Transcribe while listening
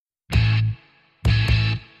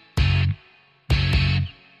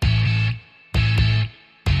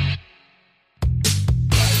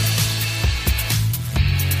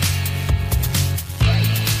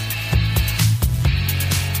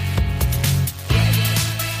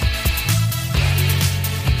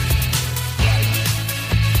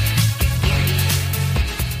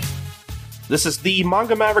This is the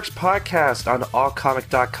Manga Mavericks podcast on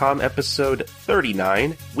allcomic.com, episode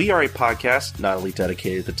 39. We are a podcast not only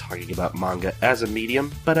dedicated to talking about manga as a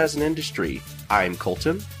medium, but as an industry. I'm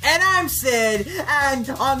Colton. And I'm Sid. And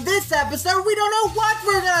on this episode, we don't know what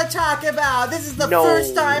we're going to talk about. This is the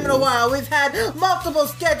first time in a while. We've had multiple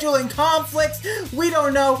scheduling conflicts. We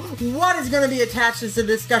don't know what is going to be attached as a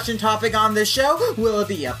discussion topic on this show. Will it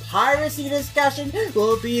be a piracy discussion?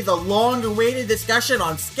 Will it be the long-awaited discussion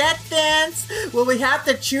on Sket Dance? Will we have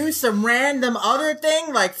to choose some random other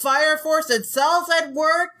thing like Fire Force and Cells at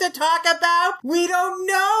Work to talk about? We don't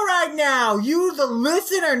know right now. You, the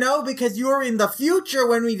listener, know because you're in the future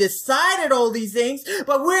when we decided all these things,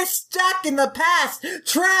 but we're stuck in the past,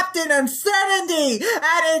 trapped in uncertainty,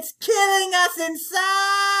 and it's killing us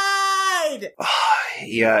inside!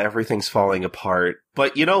 Yeah, everything's falling apart.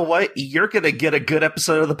 But you know what? You're gonna get a good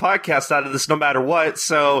episode of the podcast out of this no matter what,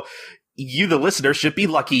 so you, the listener, should be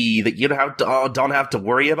lucky that you don't have to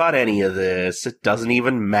worry about any of this. It doesn't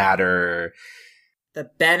even matter.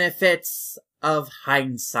 The benefits of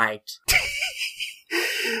hindsight.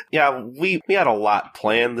 Yeah, we had a lot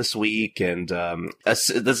planned this week, and this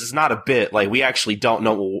is not a bit. Like, we actually don't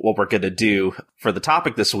know what we're going to do for the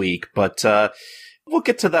topic this week, but we'll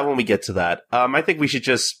get to that when we get to that. I think we should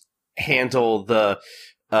just handle the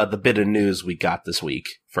bit of news we got this week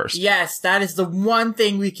first. Yes, that is the one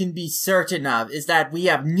thing we can be certain of, is that we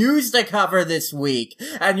have news to cover this week.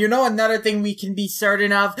 And you know another thing we can be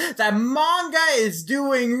certain of? That manga is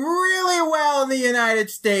doing really well in the United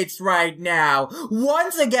States right now.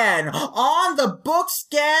 Once again, on the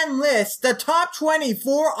BookScan list, the top 20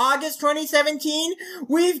 for August 2017,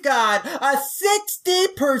 we've got a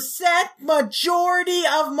 60% majority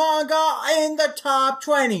of manga in the top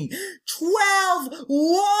 20. 12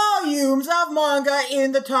 volumes of manga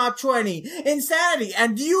in the top 20. Insanity.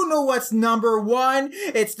 And do you know what's number one?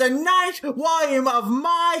 It's the 9th volume of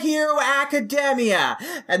My Hero Academia.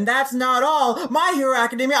 And that's not all. My Hero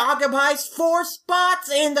Academia occupies 4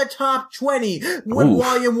 spots in the top 20. With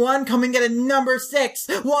Volume 1 coming in at number 6.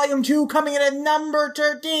 Volume 2 coming in at number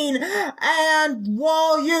 13. And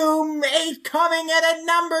Volume 8 coming in at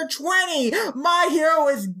number 20. My Hero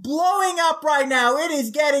is blowing up right now. It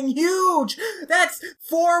is getting huge. That's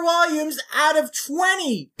 4 volumes out of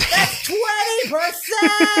 20. That's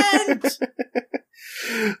 20%!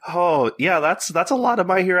 Oh, yeah, that's a lot of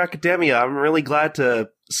My Hero Academia. I'm really glad to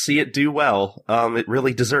see it do well. It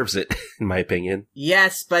really deserves it, in my opinion.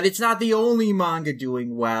 Yes, but it's not the only manga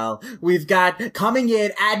doing well. We've got, coming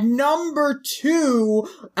in at number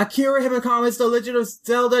 2, Akira Himekama's The Legend of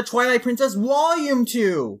Zelda Twilight Princess Volume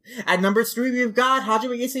 2. At number 3, we've got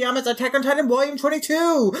Hajime Isayama's Attack on Titan Volume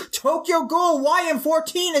 22. Tokyo Ghoul Volume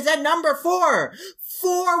 14 is at number 4.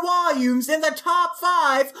 4 volumes in the top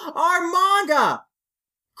 5 are manga!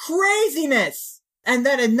 Craziness! And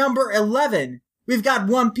then at number 11, we've got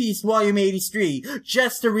One Piece Volume 83,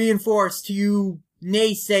 just to reinforce to you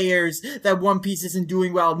naysayers that One Piece isn't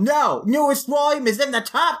doing well. No! Newest volume is in the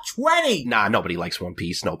top 20! Nah, nobody likes One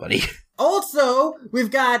Piece, nobody. Also,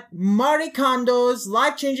 we've got Mari Kondo's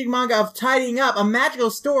life-changing manga of Tidying Up, A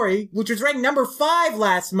Magical Story, which was ranked number 5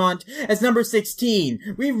 last month as number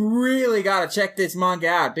 16. We've really gotta check this manga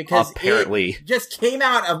out because apparently it just came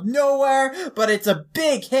out of nowhere, but it's a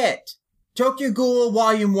big hit. Tokyo Ghoul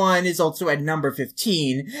Volume 1 is also at number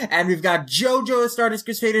 15, and we've got JoJo Stardust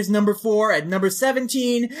Crusaders number 4 at number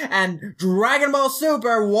 17, and Dragon Ball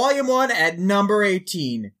Super Volume 1 at number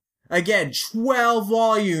 18. Again, 12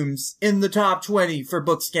 volumes in the top 20 for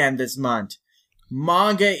BookScan this month.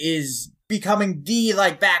 Manga is becoming the,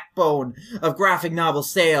 backbone of graphic novel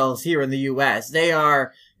sales here in the US. They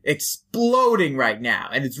are exploding right now,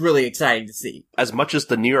 and it's really exciting to see. As much as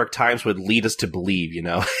the New York Times would lead us to believe, you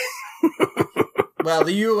know. Well,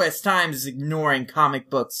 the US Times is ignoring comic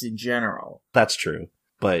books in general. That's true.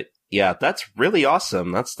 But yeah, that's really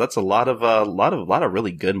awesome. That's a lot of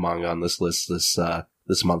really good manga on this list this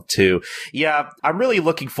month too. Yeah, I'm really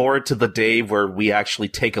looking forward to the day where we actually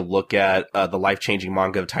take a look at the life-changing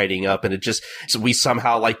manga of Tidying Up, and so we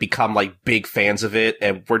somehow become big fans of it,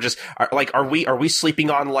 and we're just are we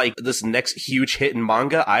sleeping on this next huge hit in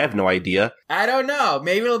manga? I have no idea. I don't know.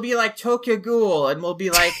 Maybe it'll be like Tokyo Ghoul, and we'll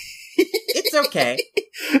be like, it's okay.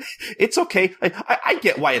 It's okay. I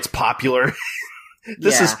get why it's popular.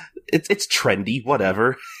 It's trendy,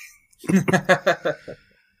 whatever.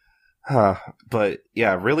 But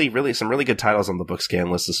yeah, really some really good titles on the BookScan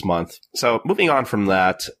list this month. So moving on from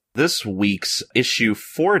that, this week's issue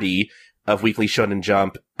 40 of Weekly Shonen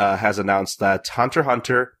Jump has announced that Hunter x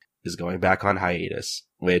Hunter is going back on hiatus,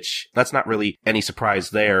 which that's not really any surprise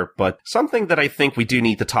there, but something that I think we do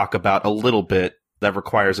need to talk about a little bit that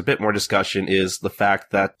requires a bit more discussion is the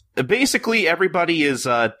fact that basically everybody is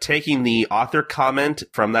taking the author comment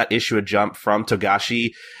from that issue of Jump from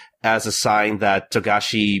Togashi as a sign that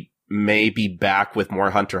Togashi may be back with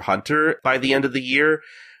more Hunter x Hunter by the end of the year,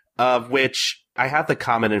 of which I have the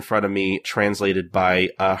comment in front of me translated by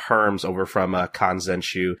Herms over from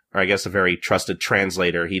Kanzenshu, or I guess a very trusted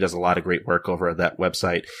translator. He does a lot of great work over at that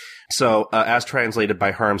website. So, as translated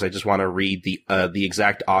by Herms, I just want to read the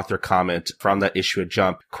exact author comment from that issue of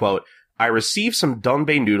Jump. Quote, I received some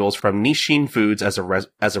Donbei noodles from Nissin Foods as a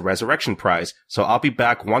resurrection prize, so I'll be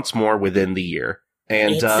back once more within the year.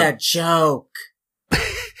 And it's a joke.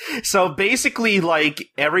 So basically, like,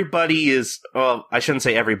 everybody is, well, I shouldn't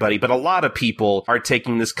say everybody, but a lot of people are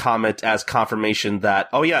taking this comment as confirmation that,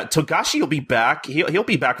 oh yeah, Togashi will be back. He'll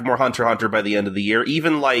be back with more Hunter x Hunter by the end of the year.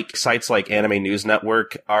 Even like sites like Anime News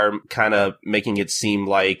Network are kind of making it seem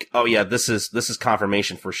like, oh yeah, this is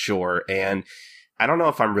confirmation for sure. And I don't know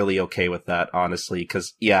if I'm really okay with that, honestly,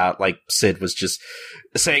 because, yeah, like Sid was just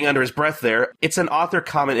saying under his breath there, it's an author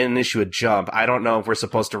comment in an issue of Jump. I don't know if we're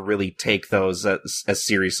supposed to really take those as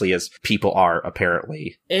seriously as people are,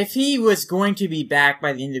 apparently. If he was going to be back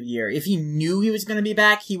by the end of the year, if he knew he was going to be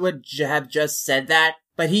back, he would have just said that,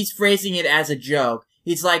 but he's phrasing it as a joke.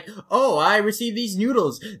 He's like, oh, I received these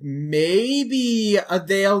noodles. Maybe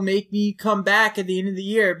they'll make me come back at the end of the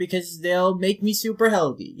year because they'll make me super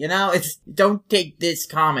healthy. You know, don't take this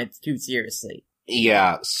comment too seriously.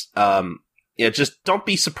 Yeah, just don't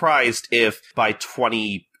be surprised if by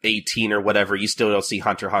 2018 or whatever, you still don't see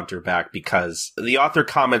Hunter x Hunter back, because the author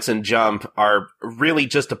comments in Jump are really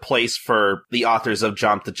just a place for the authors of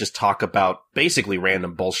Jump to just talk about basically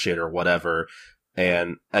random bullshit or whatever.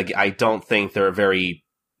 And I don't think they're a very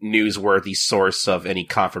newsworthy source of any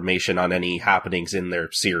confirmation on any happenings in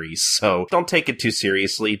their series. So don't take it too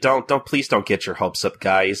seriously. Please don't get your hopes up,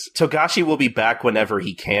 guys. Togashi will be back whenever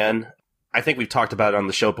he can. I think we've talked about it on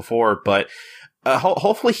the show before, but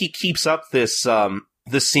hopefully he keeps up this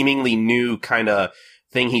seemingly new kind of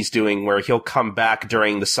thing he's doing where he'll come back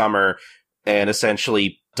during the summer and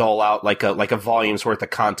essentially dole out like a volume's worth of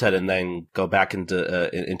content and then go back into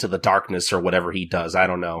the darkness or whatever he does. I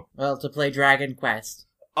don't know. Well, to play Dragon Quest.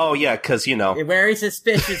 Oh yeah, because, you know. Very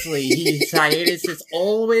suspiciously, his hiatus has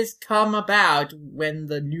always come about when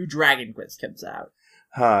the new Dragon Quest comes out.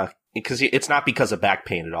 Because it's not because of back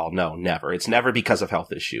pain at all. No, never. It's never because of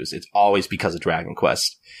health issues. It's always because of Dragon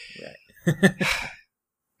Quest. Right.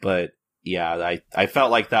 But yeah, I felt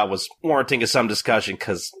like that was warranting of some discussion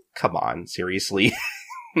because, come on, seriously.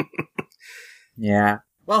 Yeah.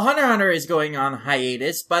 Well, Hunter x Hunter is going on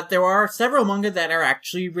hiatus, but there are several manga that are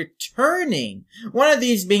actually returning. One of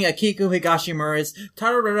these being Akiko Higashimura's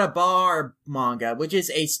Taroreba Bar manga, which is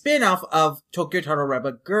a spin-off of Tokyo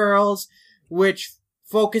Taroreba Girls, which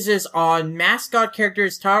focuses on mascot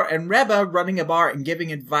characters Taro and Reba running a bar and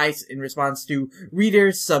giving advice in response to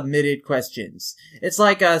readers' submitted questions. It's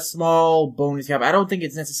like a small bonus cap. I don't think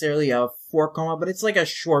it's necessarily a 4-koma, but it's like a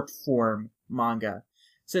short form manga.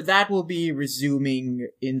 So that will be resuming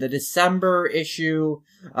in the December issue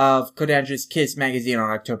of Kodansha's Kiss magazine on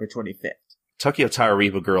October 25th. Tokyo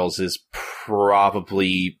Taroreba Girls is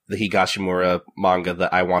probably the Higashimura manga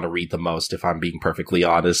that I want to read the most, if I'm being perfectly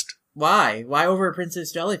honest. Why? Why over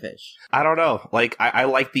Princess Jellyfish? I don't know. Like, I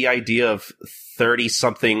like the idea of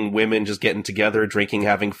 30-something women just getting together, drinking,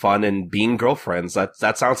 having fun, and being girlfriends.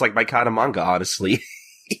 That sounds like my kind of manga, honestly.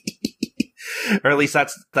 Or at least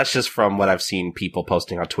that's just from what I've seen people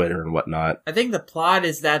posting on Twitter and whatnot. I think the plot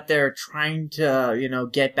is that they're trying to,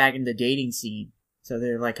 get back in the dating scene. So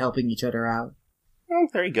they're, like, helping each other out. Oh,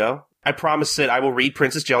 there you go. I promise it. I will read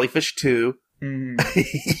Princess Jellyfish too.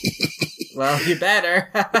 Well, you better.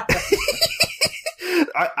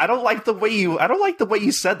 I don't like the way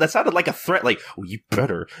you said that. Sounded like a threat. Like, oh, you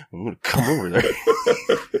better. I'm gonna come over there.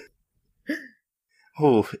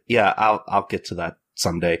 Oh, yeah. I'll get to that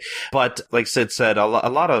someday. But like Sid said, a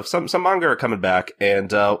lot of some manga are coming back,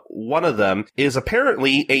 and one of them is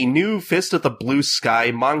apparently a new Fist of the Blue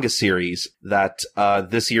Sky manga series that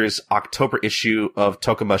this year's October issue of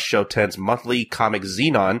Tokuma Shoten's monthly comic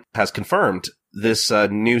Xenon has confirmed. This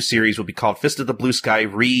new series will be called Fist of the Blue Sky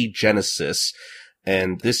Regenesis,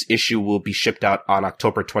 and this issue will be shipped out on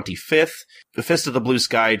October 25th. The Fist of the Blue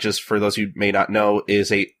Sky, just for those who may not know, is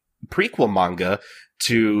a prequel manga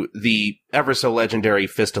to the ever so legendary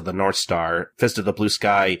Fist of the North Star. Fist of the Blue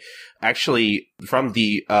Sky, actually from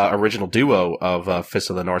the original duo of Fist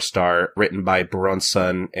of the North Star, written by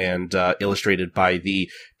Buron-san and illustrated by the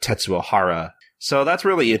Tetsuo Hara. So that's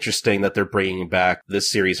really interesting that they're bringing back this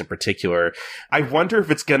series in particular. I wonder if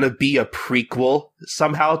it's going to be a prequel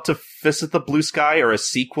somehow to Fist of the Blue Sky or a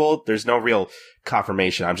sequel. There's no real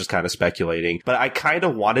confirmation. I'm just kind of speculating. But I kind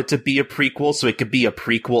of want it to be a prequel so it could be a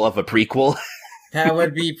prequel of a prequel. That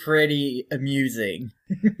would be pretty amusing.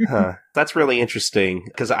 That's really interesting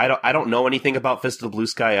because I don't know anything about Fist of the Blue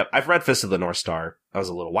Sky. I've read Fist of the North Star. That was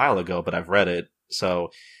a little while ago, but I've read it. So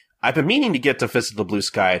I've been meaning to get to Fist of the Blue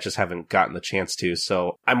Sky. I just haven't gotten the chance to.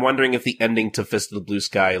 So I'm wondering if the ending to Fist of the Blue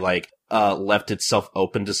Sky, left itself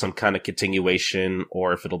open to some kind of continuation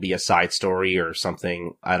or if it'll be a side story or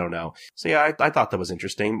something. I don't know. So yeah, I thought that was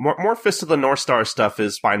interesting. More Fist of the North Star stuff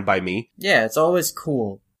is fine by me. Yeah, it's always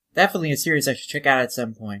cool. Definitely a series I should check out at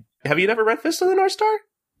some point. Have you never read Fist of the North Star?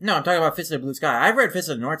 No, I'm talking about Fist of the Blue Sky. I've read Fist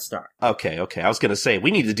of the North Star. Okay. I was going to say,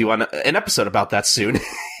 we need to do an episode about that soon.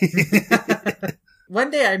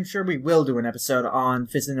 One day I'm sure we will do an episode on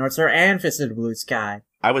Fist of the North Star and Fist of the Blue Sky.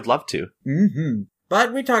 I would love to. Mm-hmm.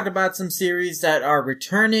 But we talked about some series that are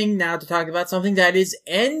returning, now to talk about something that is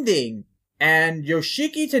ending. And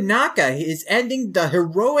Yoshiki Tanaka is ending the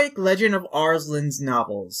heroic Legend of Arslan's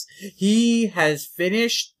novels. He has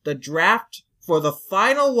finished the draft for the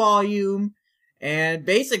final volume, and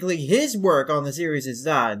basically his work on the series is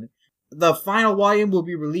done. The final volume will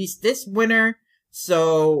be released this winter,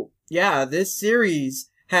 so yeah, this series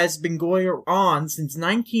has been going on since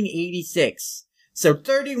 1986. So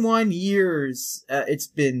 31 years it's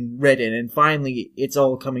been written, and finally it's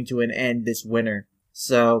all coming to an end this winter.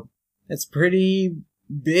 So it's pretty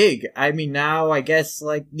big. I mean, now I guess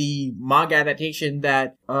the manga adaptation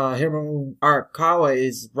that Hiromu Arakawa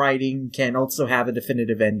is writing can also have a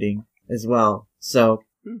definitive ending as well. So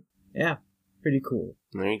yeah, pretty cool.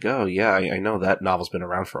 There you go. Yeah, I know that novel's been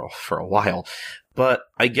around for a while. But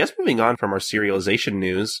I guess moving on from our serialization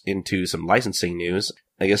news into some licensing news,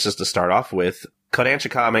 I guess just to start off with,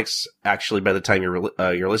 Kodansha Comics, actually by the time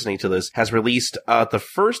you're listening to this, has released the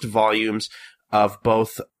first volumes of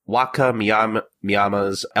both Waka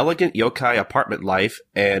Miyama's Elegant Yokai Apartment Life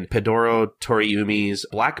and Pedoro Toriumi's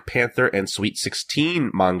Black Panther and Sweet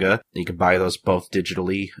 16 manga. You can buy those both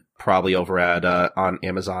digitally, probably over at on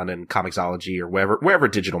Amazon and Comixology or wherever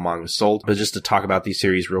digital manga is sold. But just to talk about these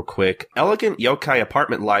series real quick, Elegant Yokai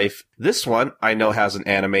Apartment Life, this one I know has an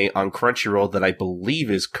anime on Crunchyroll that I believe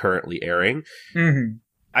is currently airing. Mm-hmm.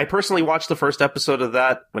 I personally watched the first episode of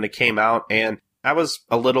that when it came out, and I was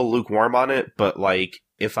a little lukewarm on it, but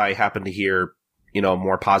if I happen to hear,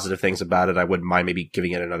 more positive things about it, I wouldn't mind maybe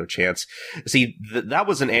giving it another chance. See, that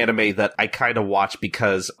was an anime that I kind of watched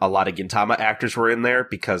because a lot of Gintama actors were in there,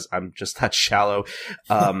 because I'm just that shallow.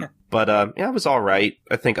 But yeah, it was all right.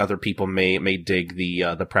 I think other people may dig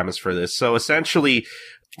the premise for this. So essentially,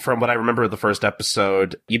 from what I remember of the first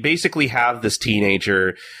episode, you basically have this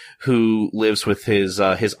teenager who lives with his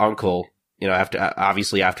uncle,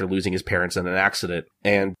 after losing his parents in an accident.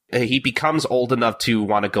 And he becomes old enough to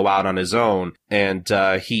want to go out on his own. And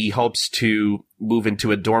he hopes to move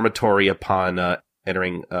into a dormitory upon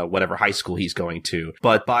entering whatever high school he's going to.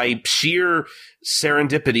 But by sheer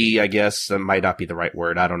serendipity, I guess, that might not be the right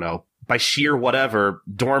word, I don't know. By sheer whatever,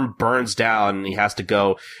 dorm burns down and he has to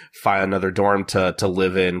go find another dorm to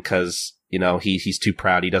live in because, he's too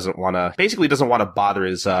proud. He doesn't want to bother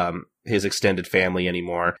his extended family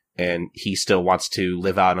anymore, and he still wants to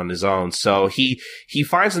live out on his own. So he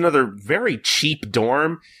finds another very cheap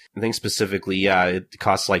dorm. I think specifically, it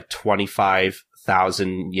costs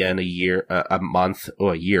 25,000 yen a month,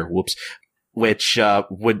 or a year, which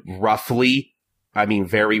would roughly,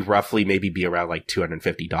 very roughly, maybe be around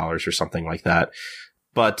 $250 or something like that.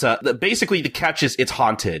 But basically the catch is it's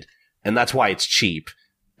haunted, and that's why it's cheap.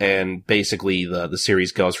 And basically the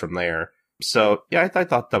series goes from there. So yeah, I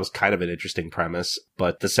thought that was kind of an interesting premise,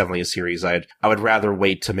 but this is definitely a series I would rather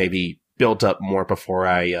wait to maybe build up more before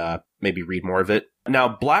I maybe read more of it. Now,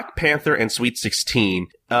 Black Panther and Sweet 16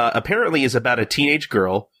 apparently is about a teenage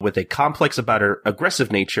girl with a complex about her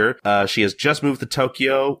aggressive nature. She has just moved to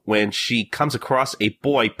Tokyo when she comes across a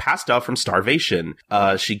boy passed out from starvation.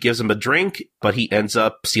 She gives him a drink, but he ends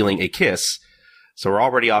up stealing a kiss. So we're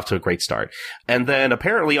already off to a great start. And then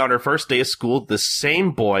apparently on her first day of school, the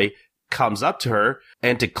same boy comes up to her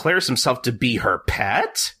and declares himself to be her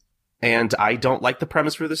pet. And I don't like the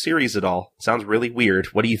premise for the series at all. Sounds really weird.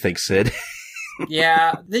 What do you think, Sid?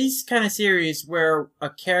 Yeah, these kind of series where a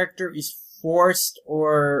character is forced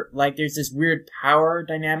or there's this weird power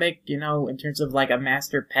dynamic, in terms of a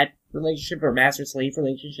master-pet relationship or master-slave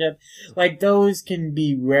relationship, those can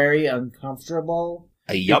be very uncomfortable.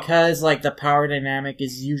 Yep. Because, the power dynamic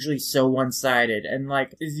is usually so one-sided and,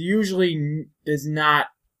 is usually does not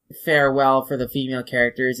fare well for the female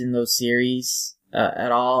characters in those series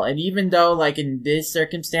at all. And even though, like, in this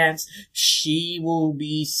circumstance, she will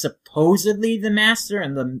be supposedly the master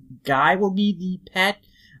and the guy will be the pet,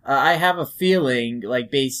 I have a feeling,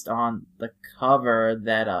 like, based on the cover,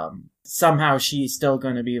 that somehow she's still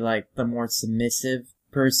going to be, like, the more submissive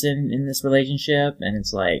person in this relationship. And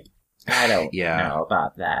it's like, I don't know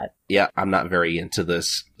about that. Yeah, I'm not very into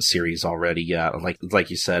this series already. Yeah, like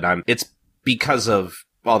you said, it's because of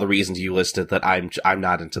all the reasons you listed that I'm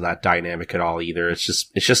not into that dynamic at all either. It's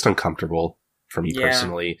just uncomfortable for me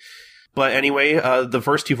personally. But anyway, the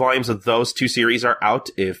first 2 volumes of those 2 series are out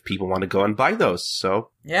if people want to go and buy those. So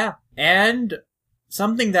yeah, and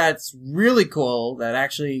something that's really cool that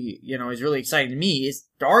actually, is really exciting to me is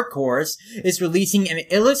Dark Horse is releasing an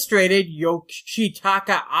illustrated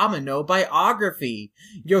Yoshitaka Amano biography.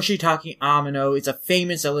 Yoshitaka Amano is a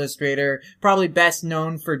famous illustrator, probably best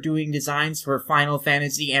known for doing designs for Final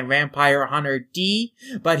Fantasy and Vampire Hunter D,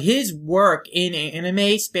 but his work in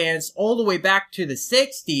anime spans all the way back to the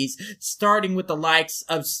 60s, starting with the likes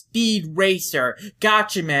of Speed Racer,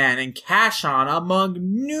 Gatchaman, and Cashon, among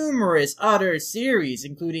numerous other series,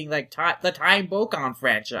 including the Time Bokon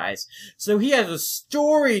franchise. So he has a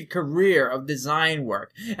storied career of design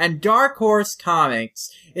work, and Dark Horse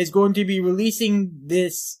Comics is going to be releasing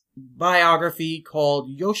this biography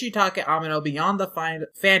called Yoshitaka Amano Beyond the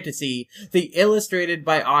Fantasy, the illustrated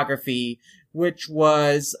biography, which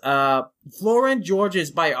was Florent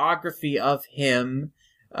George's biography of him,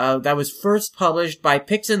 that was first published by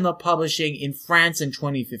Pixel Publishing in France in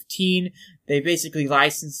 2015. They basically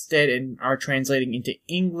licensed it and are translating into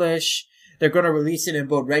English. They're going to release it in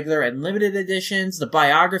both regular and limited editions. The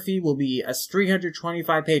biography will be a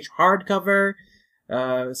 325-page hardcover,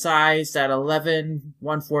 sized at 11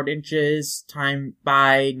 1/4 inches, timed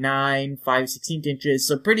by 9 5/16 inches,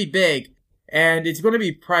 so pretty big. And it's going to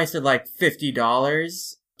be priced at like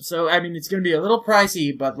 $50. So, I mean, it's going to be a little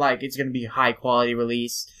pricey, but like, it's going to be a high quality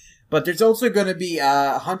release. But there's also going to be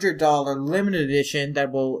a $100 limited edition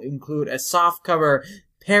that will include a softcover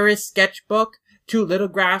Paris sketchbook, 2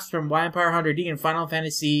 lithographs from Vampire Hunter D and Final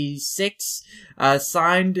Fantasy VI, a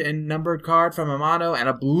signed and numbered card from Amano, and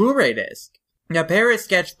a Blu-ray disc. Now, Paris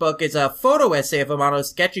Sketchbook is a photo essay of Amano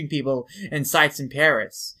sketching people and sites in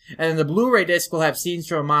Paris. And then the Blu-ray disc will have scenes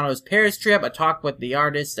from Amano's Paris trip, a talk with the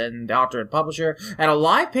artist and the author and publisher, and a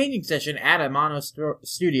live painting session at Amano's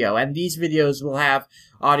studio. And these videos will have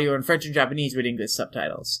audio in French and Japanese with English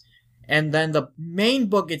subtitles. And then the main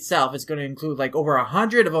book itself is going to include like over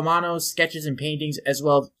 100 of Amano's sketches and paintings, as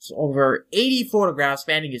well as over 80 photographs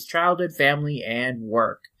spanning his childhood, family, and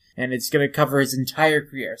work. And it's going to cover his entire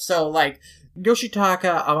career. So, like,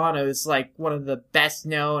 Yoshitaka Amano is like one of the best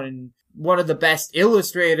known and one of the best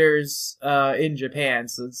illustrators in Japan.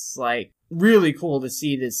 So it's like really cool to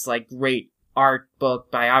see this like great art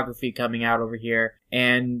book biography coming out over here.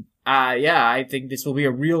 And I think this will be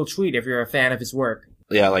a real treat if you're a fan of his work.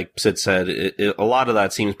 Yeah, like Sid said, a lot of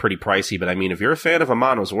that seems pretty pricey, but I mean, if you're a fan of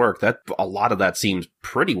Amano's work, a lot of that seems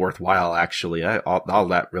pretty worthwhile, actually. All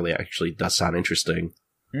that really actually does sound interesting.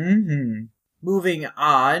 Mm-hmm. Moving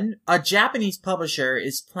on, a Japanese publisher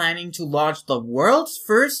is planning to launch the world's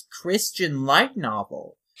first Christian light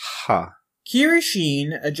novel. Huh.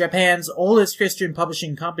 Kirishin, Japan's oldest Christian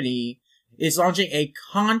publishing company, is launching a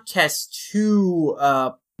contest to,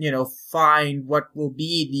 find what will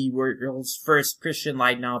be the world's first Christian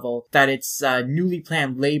light novel that its newly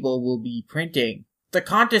planned label will be printing. The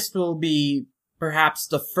contest will be perhaps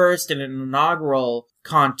the first and an inaugural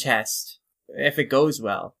contest, if it goes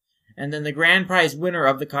well. And then the grand prize winner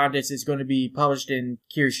of the contest is going to be published in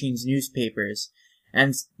Kirishin's newspapers.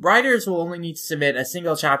 And writers will only need to submit a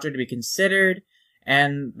single chapter to be considered.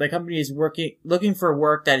 And the company is looking for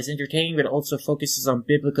work that is entertaining but also focuses on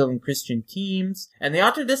biblical and Christian themes. And the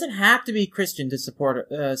author doesn't have to be Christian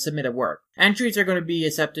to submit a work. Entries are going to be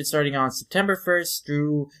accepted starting on September 1st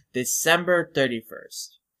through December 31st.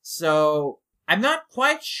 So, I'm not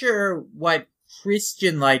quite sure what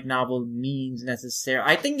Christian light novel means necessarily.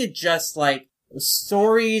 I think it's just like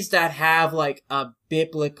stories that have like a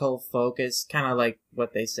biblical focus, kind of like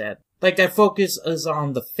what they said. Like that focus is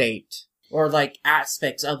on the faith, or like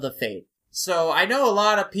aspects of the faith. So I know a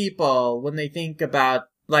lot of people, when they think about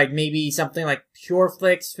like maybe something like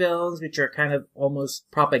PureFlix films, which are kind of almost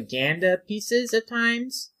propaganda pieces at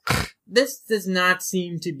times, this does not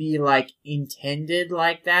seem to be, like, intended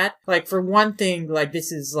like that. Like, for one thing, like,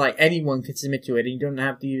 this is, like, anyone can submit to it, and you don't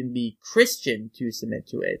have to even be Christian to submit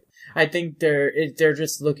to it. I think they're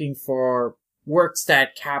just looking for works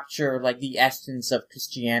that capture, like, the essence of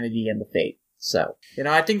Christianity and the faith. So,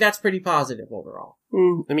 I think that's pretty positive overall.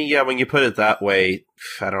 I mean, yeah, when you put it that way,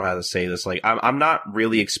 I don't know how to say this. Like, I'm not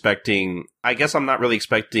really expecting, I guess I'm not really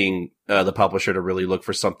expecting the publisher to really look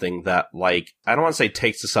for something that, like, I don't want to say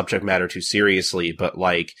takes the subject matter too seriously, but,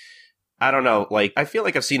 like, I don't know, like, I feel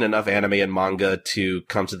like I've seen enough anime and manga to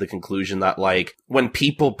come to the conclusion that, like, when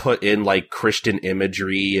people put in, like, Christian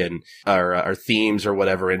imagery and, or themes or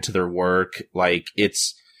whatever into their work, like,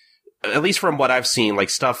 it's, at least from what I've seen, like,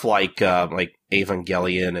 stuff like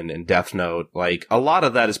Evangelion and Death Note, like, a lot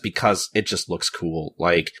of that is because it just looks cool.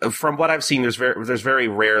 Like, from what I've seen, there's very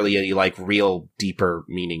rarely any, like, real deeper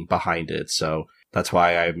meaning behind it. So that's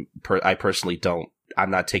why I personally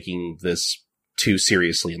I'm not taking this too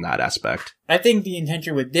seriously in that aspect. I think the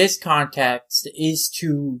intention with this context is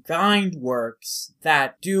to find works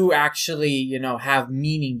that do actually, you know, have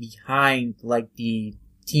meaning behind, like, the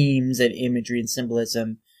themes and imagery and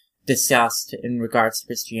symbolism discussed in regards to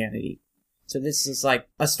Christianity. So this is like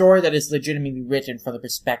a story that is legitimately written from the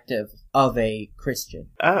perspective of a Christian.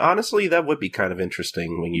 Honestly, that would be kind of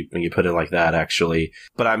interesting when you put it like that, actually.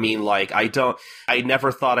 But I mean, like, I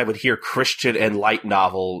never thought I would hear Christian and light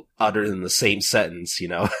novel uttered in the same sentence, you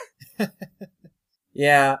know?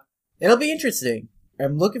 Yeah, it'll be interesting.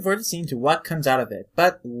 I'm looking forward to seeing what comes out of it.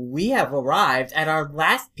 But we have arrived at our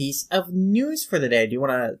last piece of news for the day. Do you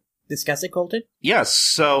want to discuss it, Colton? Yes,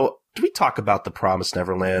 so do we talk about The Promised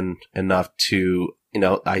Neverland enough to, you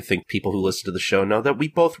know, I think people who listen to the show know that we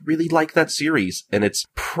both really like that series, and it's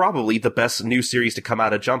probably the best new series to come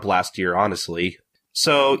out of Jump last year, honestly.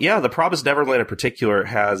 So, yeah, The Promised Neverland in particular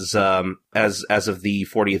has, as of the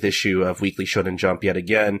 40th issue of Weekly Shonen Jump yet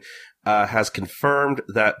again, has confirmed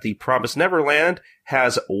that The Promised Neverland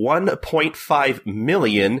has 1.5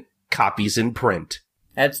 million copies in print.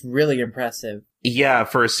 That's really impressive. Yeah,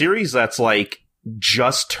 for a series that's like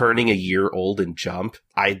just turning a year old in Jump,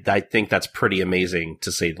 I think that's pretty amazing,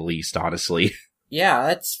 to say the least, honestly. Yeah,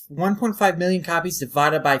 that's 1.5 million copies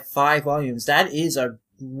divided by 5 volumes. That is a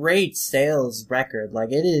great sales record.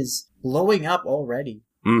 Like, it is blowing up already.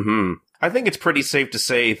 Mm-hmm. I think it's pretty safe to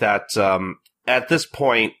say that at this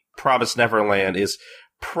point, Promised Neverland is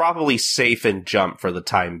probably safe in Jump for the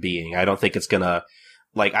time being. I don't think it's gonna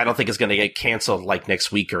get canceled like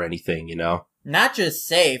next week or anything, you know? Not just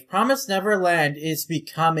safe, Promised Neverland is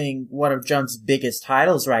becoming one of Jump's biggest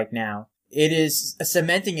titles right now. It is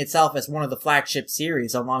cementing itself as one of the flagship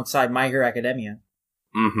series alongside My Hero Academia.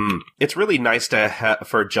 Mm-hmm. It's really nice to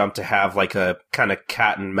for Jump to have like a kind of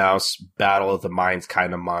cat and mouse battle of the minds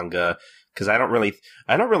kind of manga, because I don't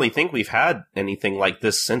really think we've had anything like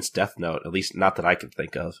this since Death Note, at least not that I can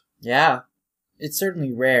think of. Yeah, it's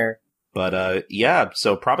certainly rare. But yeah,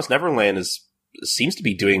 so Promised Neverland seems to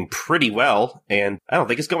be doing pretty well, and I don't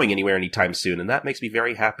think it's going anywhere anytime soon, and that makes me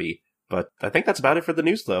very happy. But I think that's about it for the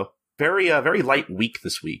news, though. Very light week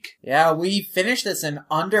this week. Yeah, we finished this in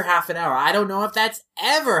under half an hour. I don't know if that's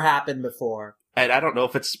ever happened before. And I don't know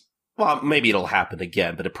if well, maybe it'll happen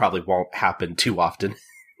again, but it probably won't happen too often.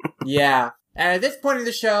 Yeah. And at this point in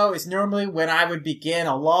the show is normally when I would begin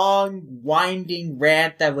a long, winding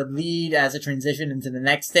rant that would lead as a transition into the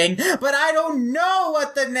next thing, but I don't know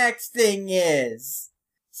what the next thing is.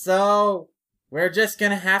 So, we're just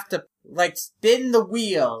gonna have to, like, spin the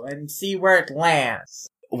wheel and see where it lands.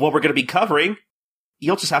 What we're gonna be covering,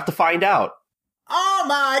 you'll just have to find out. Oh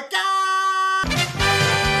my god!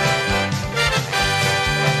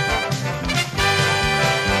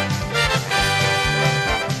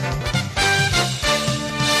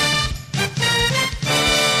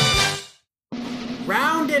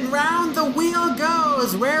 Round and round the wheel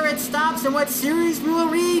goes. Where it stops and what series we will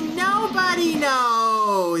read, nobody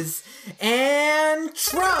knows. And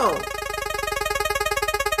Tro.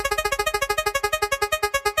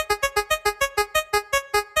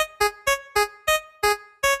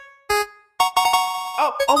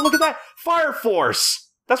 Oh, look at that! Fire Force!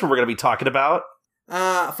 That's what we're gonna be talking about.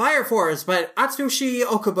 Fire Force by Atsushi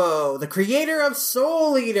Okubo, the creator of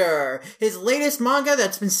Soul Eater, his latest manga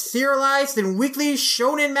that's been serialized in Weekly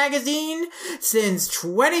Shonen Magazine since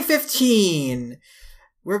 2015.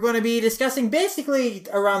 We're going to be discussing basically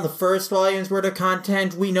around the first volume's worth of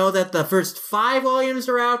content. We know that the first 5 volumes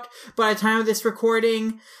are out by the time of this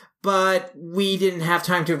recording, but we didn't have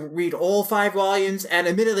time to read all 5 volumes, and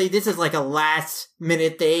admittedly, this is like a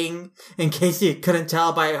last-minute thing, in case you couldn't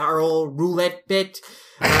tell by our old roulette bit.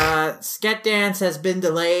 Sket Dance has been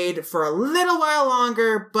delayed for a little while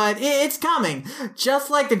longer, but it's coming.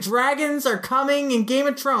 Just like the dragons are coming in Game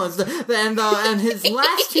of Thrones, and his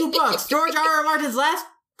last 2 books, George R.R. Martin's last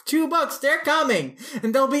 2 books, they're coming,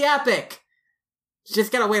 and they'll be epic.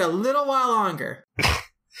 Just gotta wait a little while longer.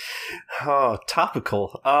 Oh,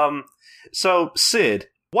 topical. So, Sid,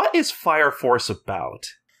 What is Fire Force about?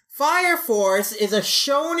 Fire Force is a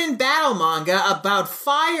shonen battle manga about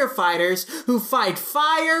firefighters who fight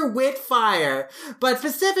fire with fire. But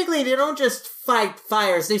specifically, they don't just fight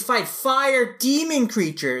fires, they fight fire demon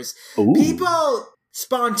creatures. Ooh. People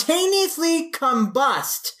spontaneously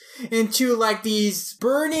combust into like these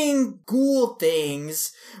burning ghoul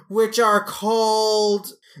things, which are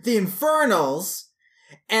called the Infernals.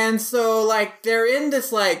 And so, like, they're in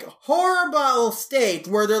this, like, horrible state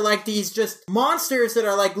where they're, like, these just monsters that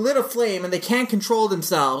are, like, lit aflame and they can't control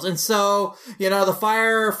themselves. And so, you know, the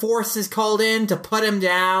fire force is called in to put them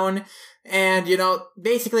down. And, you know,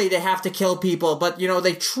 basically they have to kill people. But, you know,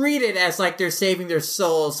 they treat it as, like, they're saving their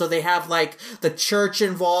souls. So they have, like, the church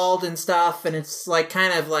involved and stuff. And it's, like,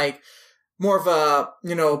 kind of, like, more of a,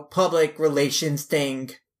 you know, public relations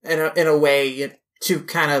thing in a way. To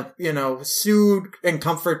kind of, you know, soothe and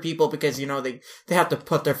comfort people because, you know, they have to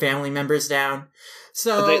put their family members down.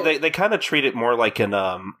 So they kind of treat it more like an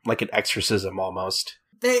exorcism almost.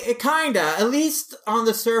 It kinda, at least on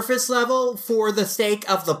the surface level, for the sake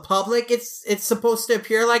of the public, it's supposed to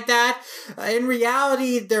appear like that. In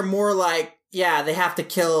reality, they're more like, yeah, they have to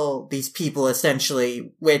kill these people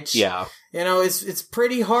essentially, which, yeah, you know, it's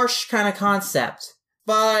pretty harsh kind of concept.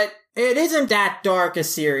 But it isn't that dark a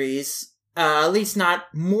series. At least not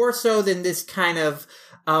more so than this kind of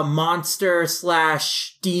monster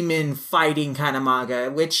 / demon fighting kind of manga,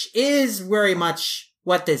 which is very much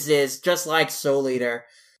what this is, just like Soul Eater.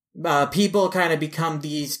 People kind of become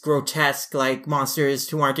these grotesque, like, monsters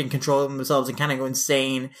who aren't in control of themselves and kind of go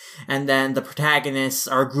insane. And then the protagonists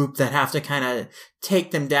are a group that have to kind of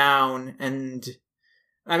take them down. And,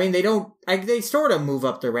 I mean, they sort of move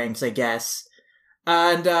up the ranks, I guess.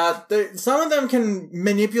 And some of them can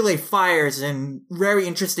manipulate fires in very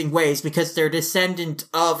interesting ways because they're descendant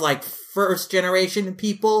of, like, first generation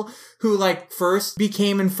people who, like, first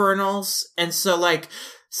became Infernals. And so, like,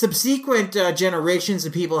 subsequent generations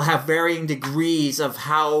of people have varying degrees of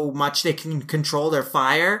how much they can control their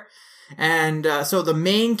fire. And so the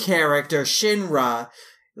main character, Shinra,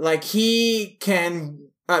 like, he can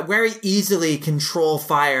very easily control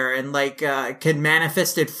fire and, like, can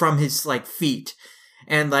manifest it from his, like, feet.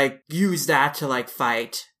 And, like, use that to, like,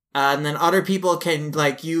 fight. And then other people can,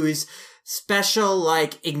 like, use special,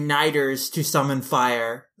 like, igniters to summon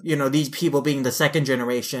fire. You know, these people being the second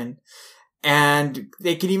generation. And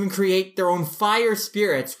they can even create their own fire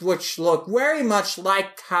spirits, which look very much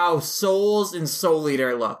like how Souls and Soul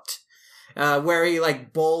Eater looked. Very,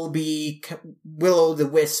 like, bulby,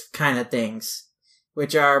 will-o'-the-wisp kind of things.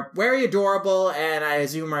 Which are very adorable, and I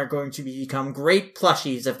assume are going to become great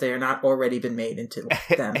plushies if they are not already been made into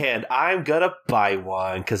them. And I'm gonna buy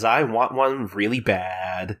one, because I want one really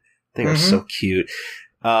bad. They are so cute.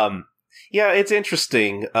 Yeah, it's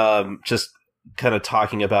interesting, just kind of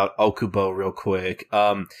talking about Okubo real quick.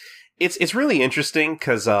 It's really interesting,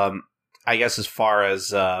 because, I guess as far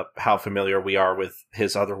as how familiar we are with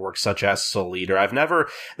his other works, such as Soul Eater,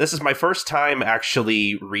 this is my first time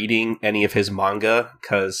actually reading any of his manga,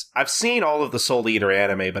 because I've seen all of the Soul Eater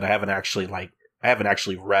anime, but I haven't actually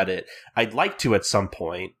read it. I'd like to at some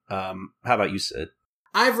point. How about you, Sid?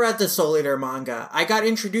 I've read the Soul Eater manga. I got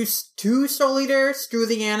introduced to Soul Eater through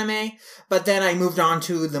the anime, but then I moved on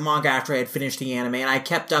to the manga after I had finished the anime, and I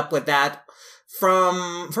kept up with that for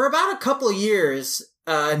about a couple of years,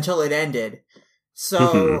 until it ended.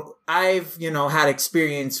 So I've, you know, had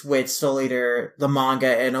experience with Soul Eater, the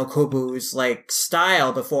manga, and Okubo's, like,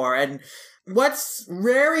 style before. And what's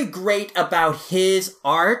very great about his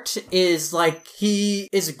art is, like, he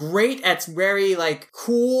is great at very, like,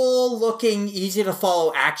 cool looking, easy to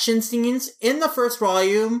follow action scenes. In the first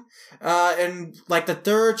volume, in, like, the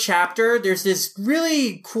third chapter, there's this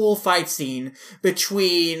really cool fight scene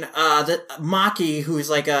between, the Maki, who's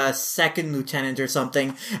like a second lieutenant or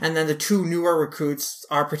something, and then the two newer recruits,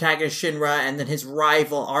 our protagonist Shinra, and then his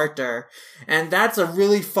rival Arthur. And that's a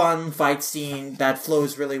really fun fight scene that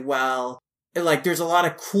flows really well. Like, there's a lot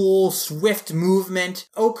of cool, swift movement.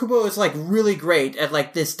 Okubo is, like, really great at,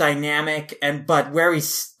 like, this dynamic but very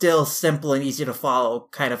still simple and easy to follow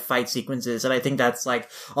kind of fight sequences. And I think that's, like,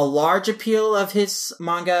 a large appeal of his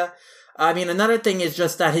manga. I mean, another thing is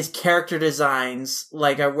just that his character designs,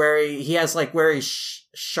 like, he has, like, very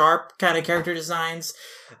sharp kind of character designs.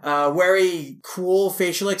 very cool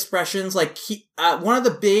facial expressions. Like one of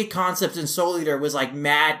the big concepts in Soul Eater was like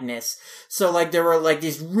madness. So like there were like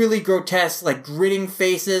these really grotesque, like grinning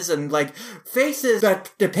faces and like faces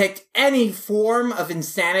that depict any form of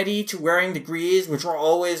insanity to varying degrees, which were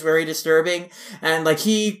always very disturbing. And like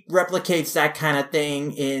he replicates that kind of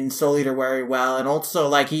thing in Soul Eater very well. And also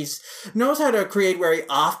like knows how to create very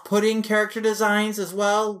off-putting character designs as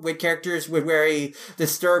well, with characters with very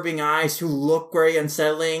disturbing eyes who look very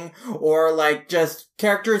unsettling, or like just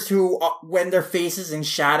characters who, when their face is in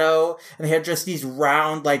shadow and they have just these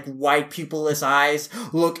round, like white pupilless eyes,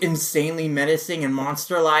 look insanely menacing and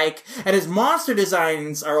monster-like. And his monster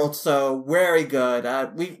designs are also very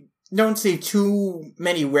good. We don't see too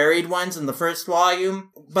many varied ones in the first volume,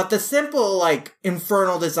 but the simple, like,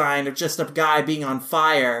 infernal design of just a guy being on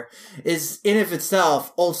fire is, in of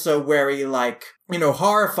itself, also very, like,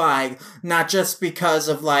 horrifying, not just because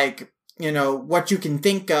of, like, what you can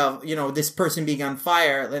think of, this person being on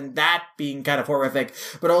fire and that being kind of horrific,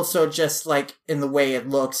 but also just like in the way it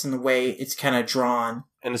looks and the way it's kind of drawn.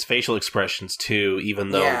 And his facial expressions too, even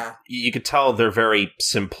though you could tell they're very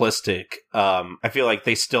simplistic, I feel like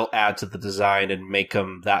they still add to the design and make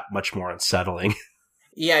them that much more unsettling.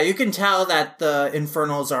 Yeah, you can tell that the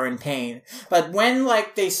Infernals are in pain. But when,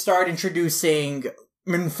 like, they start introducing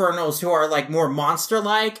Infernals who are like more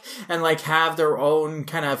monster-like and like have their own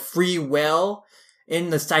kind of free will in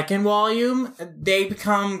the second volume, they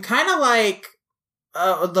become kind of like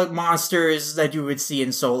the monsters that you would see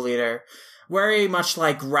in Soul Eater. Very much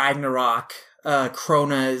like Ragnarok,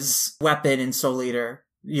 Krona's weapon in Soul Eater,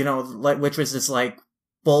 which was this like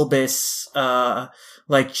bulbous,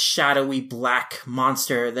 like shadowy black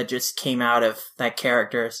monster that just came out of that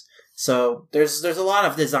character's. So there's a lot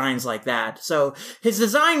of designs like that. So his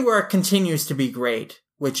design work continues to be great,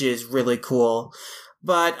 which is really cool.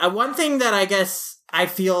 But one thing that I guess I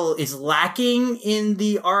feel is lacking in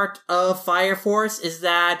the art of Fire Force is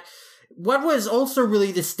that what was also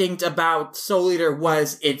really distinct about Soul Eater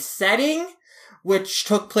was its setting, which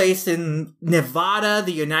took place in Nevada,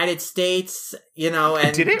 the United States,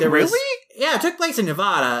 and did it really? Yeah, it took place in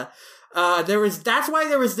Nevada. That's why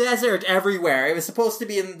there was desert everywhere. It was supposed to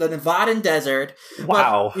be in the Nevadan desert.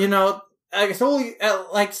 Wow. But, Soul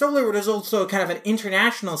Eater was also kind of an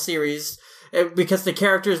international series because the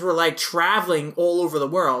characters were like traveling all over the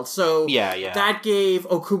world. So that gave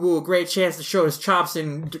Okubo a great chance to show his chops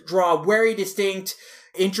and draw very distinct,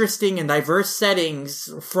 interesting and diverse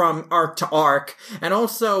settings from arc to arc. And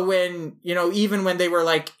also when, even when they were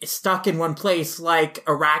like stuck in one place, like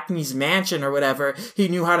Arachne's mansion or whatever, he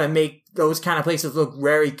knew how to make those kind of places look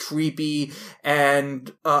very creepy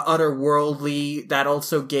and otherworldly. That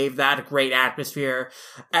also gave that a great atmosphere.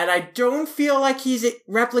 And I don't feel like he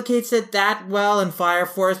replicates it that well in Fire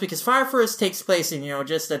Force, because Fire Force takes place in,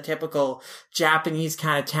 just a typical Japanese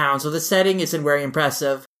kind of town. So the setting isn't very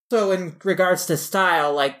impressive. So in regards to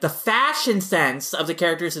style, like the fashion sense of the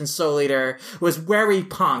characters in Soul Eater was very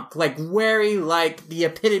punk, like very like the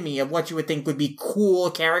epitome of what you would think would be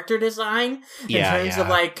cool character design in terms of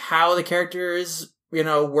like how the characters,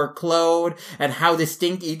 were clothed and how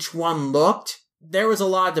distinct each one looked. There was a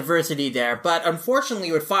lot of diversity there, but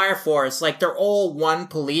unfortunately with Fire Force, like they're all one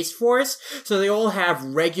police force, so they all have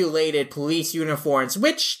regulated police uniforms,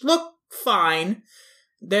 which look fine.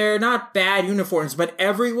 They're not bad uniforms, but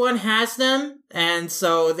everyone has them, and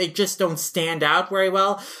so they just don't stand out very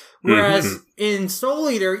well. Whereas in Soul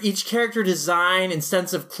Eater, each character design and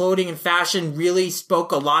sense of clothing and fashion really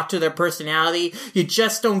spoke a lot to their personality. You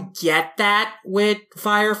just don't get that with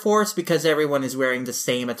Fire Force because everyone is wearing the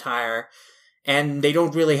same attire, and they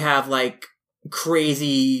don't really have, like,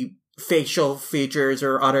 crazy facial features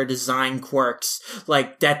or other design quirks,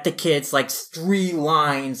 like that the kid's like 3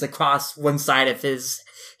 lines across one side of his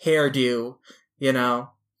hairdo,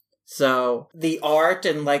 So the art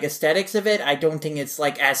and like aesthetics of it, I don't think it's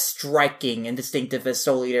like as striking and distinctive as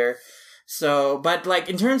Soul Eater. So, but like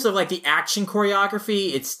in terms of like the action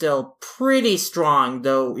choreography, it's still pretty strong,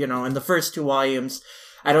 though, in the first 2 volumes,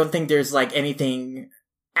 I don't think there's like anything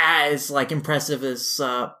as like impressive as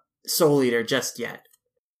Soul Eater just yet.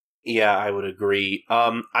 Yeah, I would agree.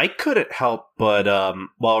 I couldn't help but,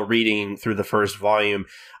 while reading through the first volume,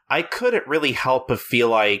 I couldn't really help but feel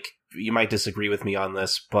like, you might disagree with me on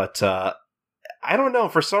this, but, I don't know,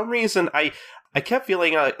 for some reason, I kept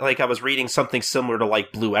feeling like I was reading something similar to,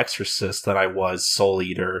 like, Blue Exorcist than I was Soul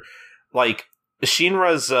Eater. Like,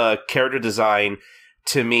 Shinra's, character design,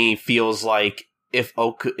 to me, feels like if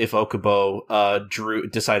Okubo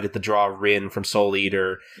decided to draw Rin from Soul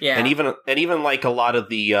Eater, Yeah. and even like a lot of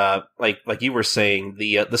the like you were saying,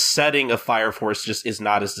 the setting of Fire Force just is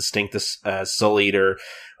not as distinct as Soul Eater.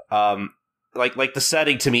 Like the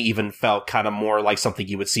setting to me even felt kind of more like something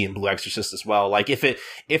you would see in Blue Exorcist as well. Like if it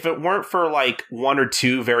weren't for like one or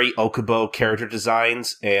two very Okubo character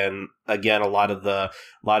designs, and again a lot of the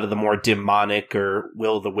more demonic or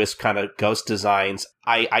Will-o'-the-Wisp kind of ghost designs,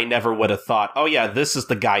 I never would have thought, oh yeah, this is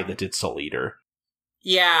the guy that did Soul Eater.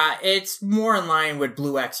 Yeah, it's more in line with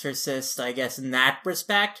Blue Exorcist, I guess, in that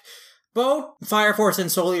respect. Both Fire Force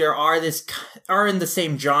and Soul Eater are in the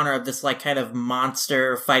same genre of this like kind of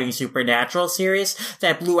monster fighting supernatural series.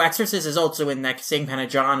 That Blue Exorcist is also in that same kind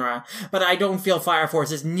of genre, but I don't feel Fire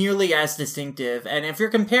Force is nearly as distinctive. And if you're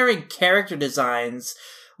comparing character designs,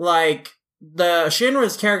 like the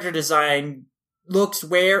Shinra's character design looks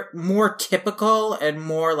more typical and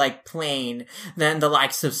more like plain than the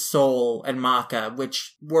likes of Soul and Maka,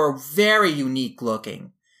 which were very unique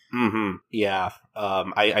looking. Mm-hmm. Yeah.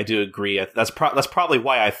 I do agree. That's probably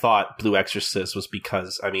why I thought Blue Exorcist was,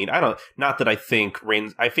 because, I mean, not that I think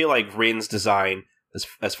I feel like Rin's design,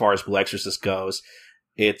 as far as Blue Exorcist goes,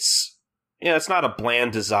 it's not a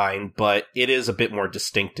bland design, but it is a bit more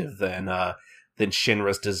distinctive than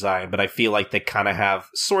Shinra's design. But I feel like they kind of have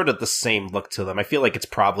sort of the same look to them. I feel like it's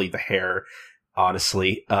probably the hair,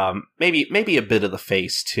 honestly. Maybe a bit of the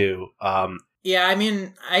face too. Yeah, I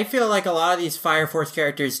mean, I feel like a lot of these Fire Force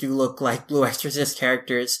characters do look like Blue Exorcist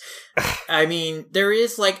characters. I mean, there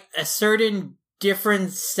is like a certain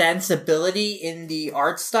different sensibility in the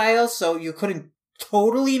art style, so you couldn't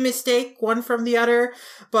totally mistake one from the other.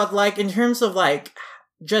 But like in terms of like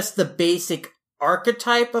just the basic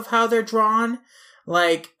archetype of how they're drawn,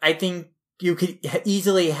 like I think you could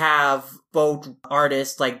easily have both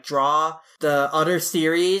artists like draw the other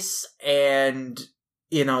series, and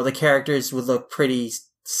the characters would look pretty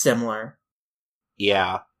similar.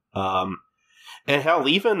 Yeah. And hell,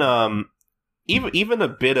 even a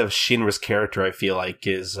bit of Shinra's character, I feel like,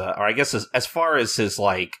 is, or I guess as far as his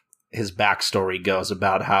backstory goes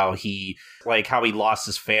about how he lost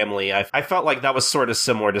his family, I felt like that was sort of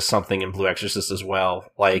similar to something in Blue Exorcist as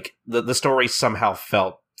well. Like, the story somehow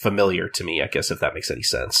felt familiar to me, I guess, if that makes any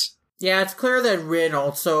sense. Yeah, it's clear that Rin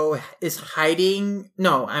also is hiding.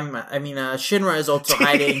 No, Shinra is also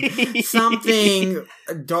hiding something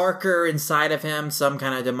darker inside of him, some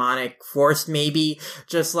kind of demonic force, maybe.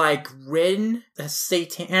 Just like Rin has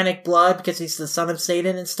satanic blood because he's the son of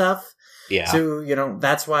Satan and stuff. Yeah. So,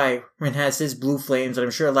 that's why Rin has his blue flames, and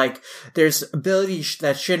I'm sure, like, there's abilities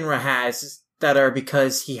that Shinra has that are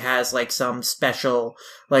because he has, like, some special,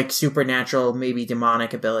 like, supernatural, maybe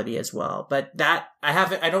demonic ability as well. But that,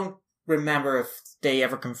 I don't remember if they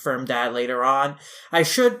ever confirmed that later on. I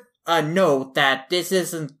should note that this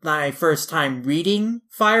isn't my first time reading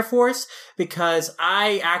Fire Force, because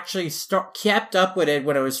I actually kept up with it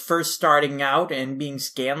when it was first starting out and being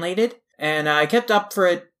scanlated, and I kept up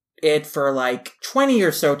for it for like 20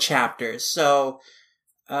 or so chapters. So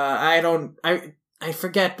I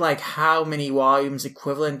forget like how many volumes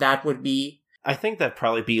equivalent that would be. I think that'd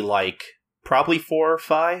probably be like probably 4 or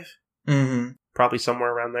 5. Mm-hmm. Probably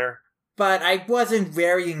somewhere around there. But I wasn't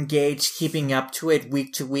very engaged keeping up to it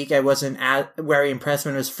week to week. I wasn't very impressed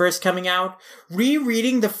when it was first coming out.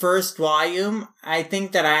 Rereading the first volume, I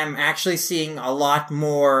think that I'm actually seeing a lot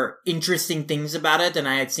more interesting things about it than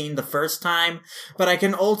I had seen the first time. But I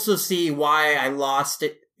can also see why I lost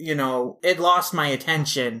it. It lost my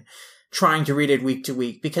attention trying to read it week to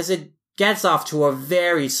week, because it gets off to a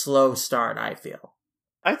very slow start, I feel.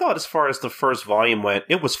 I thought as far as the first volume went,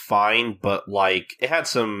 it was fine, but, like, it had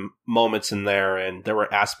some moments in there, and there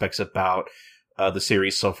were aspects about the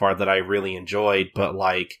series so far that I really enjoyed, but,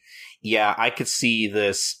 like, yeah, I could see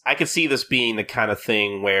this being the kind of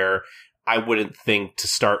thing where I wouldn't think to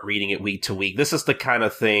start reading it week to week. This is the kind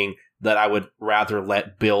of thing that I would rather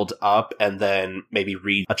let build up and then maybe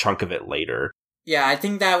read a chunk of it later. Yeah, I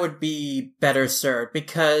think that would be better served,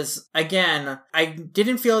 because, again, I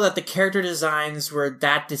didn't feel that the character designs were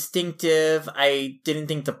that distinctive. I didn't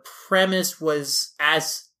think the premise was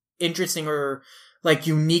as interesting or, like,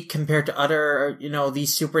 unique compared to other,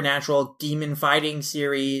 these supernatural demon fighting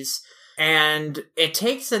series. And it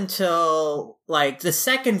takes until, like, the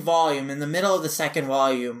second volume, in the middle of the second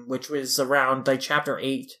volume, which was around, like, chapter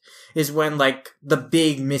 8, is when, like, the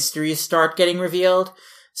big mysteries start getting revealed.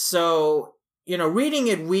 So, reading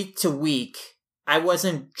it week to week, I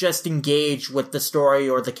wasn't just engaged with the story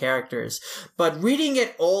or the characters, but reading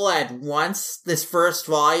it all at once, this first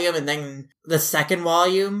volume and then the second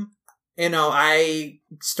volume, I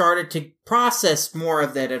started to process more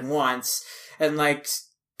of it at once. and like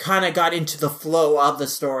kind of got into the flow of the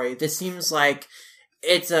story. This seems like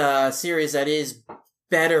it's a series that is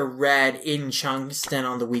better read in chunks than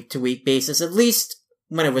on the week-to-week basis, at least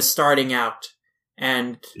when it was starting out.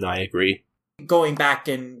 And No, I agree. Going back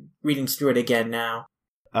and reading through it again now.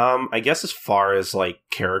 I guess as far as like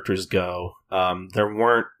characters go, there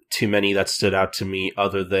weren't too many that stood out to me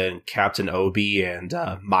other than Captain Obi and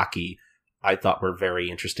Maki. I thought were very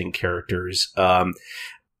interesting characters.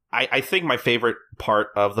 I think my favorite part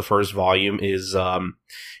of the first volume is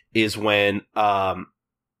when I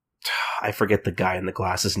forget the guy in the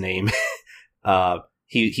glasses name.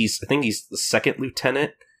 He's I think he's the second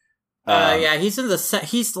lieutenant. Yeah, he's in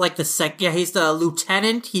he's like the he's the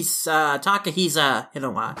lieutenant. He's Takahisa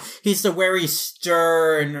Hinowa. He's the very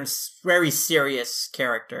stern, very serious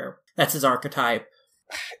character. That's his archetype.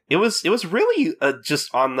 It was really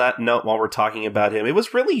just on that note while we're talking about him, it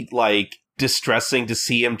was really like distressing to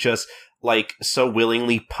see him just like so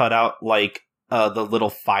willingly put out like the little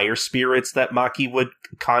fire spirits that Maki would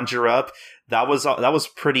conjure up. That was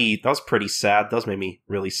pretty sad. Those made me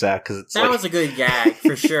really sad because that was a good gag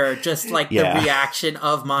for sure. Just like the reaction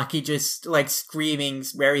of Maki just like screaming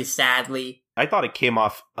very sadly. I thought it came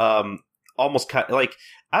off almost kind of like,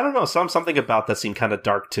 I don't know, something about that seemed kind of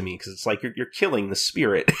dark to me because it's like you're killing the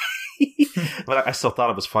spirit. But I still thought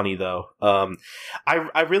it was funny though.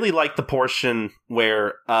 I really like the portion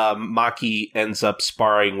where Maki ends up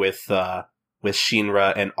sparring with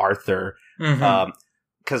Shinra and Arthur. Mm-hmm.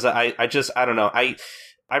 Because I don't know. I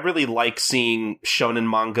really like seeing shonen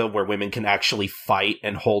manga where women can actually fight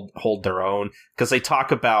and hold their own. Because they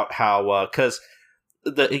talk about how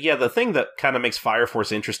the thing that kind of makes Fire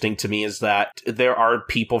Force interesting to me is that there are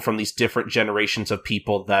people from these different generations of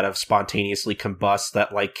people that have spontaneously combust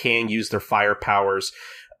that like can use their fire powers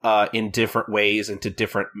in different ways and to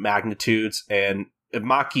different magnitudes. And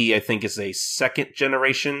Maki, I think, is a second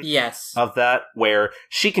generation of that, where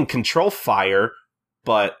she can control fire.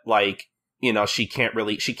 But, like, you know, she can't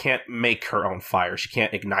make her own fire. She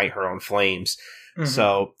can't ignite her own flames. Mm-hmm.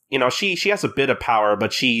 So, you know, she has a bit of power,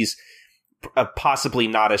 but she's possibly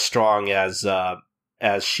not as strong as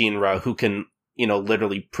Shinra, who can, you know,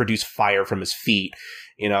 literally produce fire from his feet.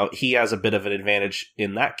 You know, he has a bit of an advantage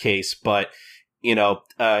in that case, but, you know,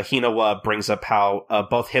 Hinawa brings up how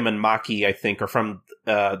both him and Maki, I think, are from,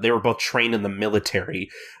 they were both trained in the military.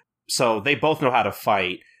 So they both know how to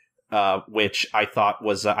fight. Which I thought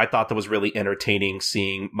that was really entertaining,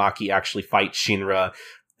 seeing Maki actually fight Shinra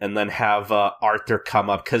and then have Arthur come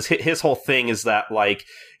up, because his whole thing is that like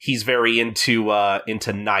he's very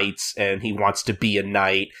into knights and he wants to be a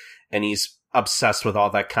knight and he's obsessed with all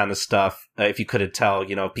that kind of stuff. If you couldn't tell,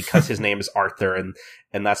 you know, because his name is Arthur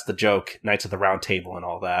and that's the joke, Knights of the Round Table and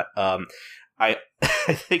all that. I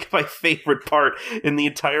think my favorite part in the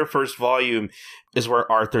entire first volume is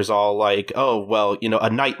where Arthur's all like, oh, well, you know,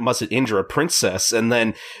 a knight mustn't injure a princess. And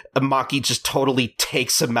then Maki just totally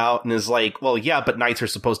takes him out and is like, well, yeah, but knights are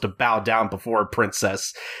supposed to bow down before a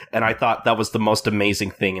princess. And I thought that was the most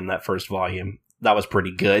amazing thing in that first volume. That was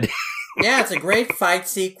pretty good. Yeah, it's a great fight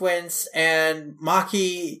sequence, and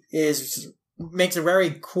Maki makes a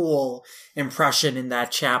very cool impression in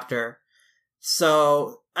that chapter.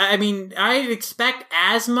 So, I mean, I'd expect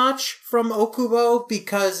as much from Okubo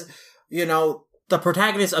because, you know, the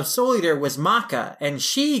protagonist of Soul Eater was Maka, and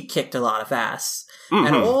she kicked a lot of ass. Mm-hmm.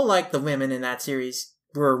 And all, like, the women in that series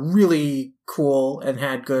were really cool and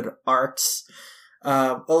had good arcs.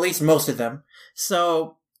 At least most of them.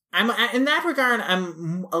 So, in that regard,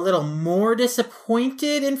 I'm a little more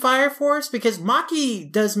disappointed in Fire Force because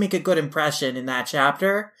Maki does make a good impression in that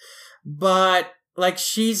chapter. But, like,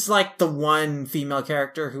 she's, like, the one female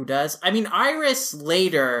character who does. I mean, Iris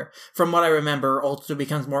later, from what I remember, also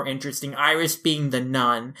becomes more interesting. Iris being the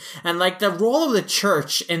nun. And, like, the role of the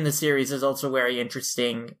church in the series is also very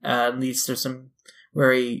interesting. At least there's some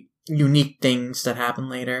very unique things that happen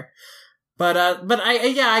later. But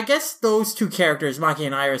I guess those two characters, Maki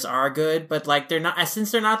and Iris, are good. But, like, they're not,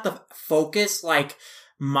 since they're not the focus like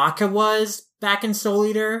Maka was back in Soul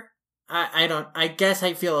Eater, I guess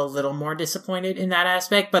I feel a little more disappointed in that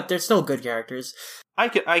aspect, but they're still good characters. I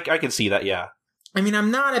can see that, yeah. I mean,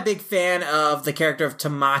 I'm not a big fan of the character of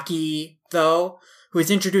Tamaki, though, who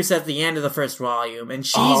is introduced at the end of the first volume, and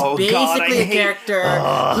she's a character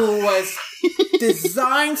who was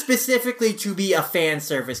designed specifically to be a fan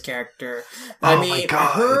service character. I mean,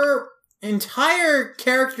 her entire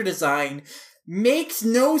character design makes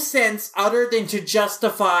no sense other than to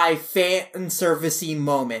justify fan servicey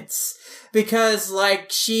moments. Because, like,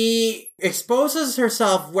 she exposes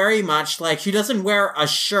herself very much, like, she doesn't wear a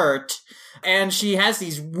shirt And she has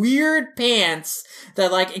these weird pants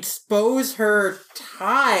that, like, expose her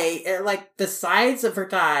thigh, like, the sides of her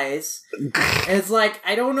thighs. And it's like,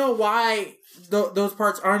 I don't know why those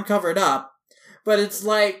parts aren't covered up, but it's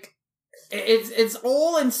like, it's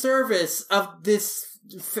all in service of this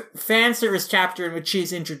fan service chapter in which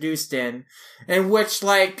she's introduced in which,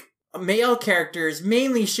 like, male characters,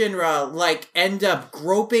 mainly Shinra, like, end up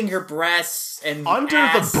groping her breasts and under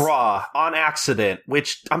ass. the bra on accident,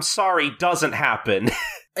 which, I'm sorry, doesn't happen.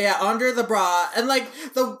 Yeah, under the bra. And, like,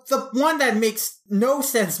 the one that makes no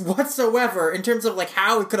sense whatsoever in terms of, like,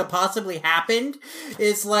 how it could have possibly happened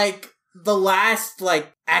is, like, the last,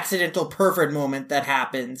 like, accidental pervert moment that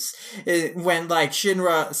happens when, like,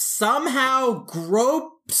 Shinra somehow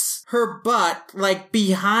gropes her butt, like,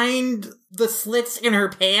 behind the slits in her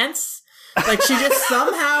pants. Like, she just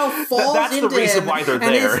somehow falls That's into the reason him, why they're and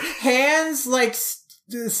there. his hands, like,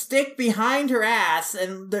 stick behind her ass,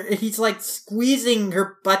 and he's, like, squeezing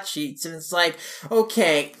her butt cheeks, and it's like,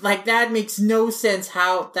 okay, like, that makes no sense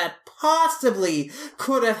how that possibly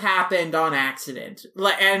could have happened on accident.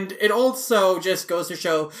 And it also just goes to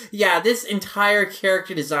show, yeah, this entire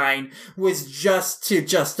character design was just to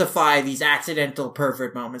justify these accidental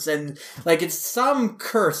pervert moments. And, like, it's some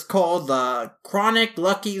curse called the chronic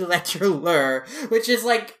lucky letter lure, which is,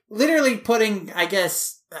 like, literally putting, I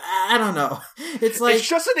guess, I don't know. It's like, it's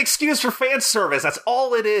just an excuse for fan service. That's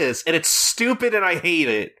all it is, and it's stupid, and I hate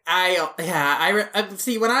it. I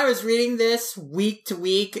see, when I was reading this week to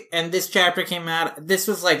week, and this chapter came out, this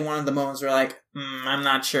was like one of the moments where, like, I'm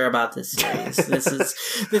not sure about this series. This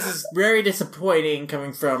is very disappointing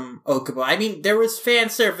coming from Okubo. I mean, there was fan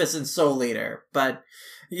service in Soul Eater, but,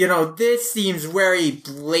 you know, this seems very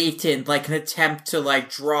blatant, like an attempt to, like,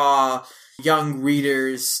 draw young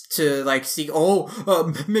readers to, like, see,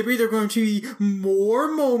 maybe there are going to be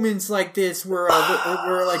more moments like this where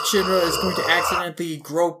like, Shinra is going to accidentally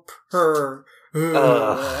grope her.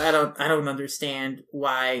 I don't understand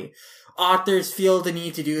why authors feel the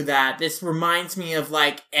need to do that. This reminds me of,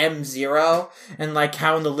 like, M0, and, like,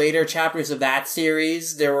 how in the later chapters of that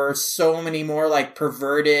series, there were so many more, like,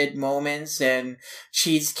 perverted moments and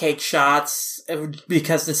cheesecake shots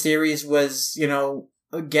because the series was, you know,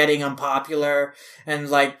 getting unpopular, and,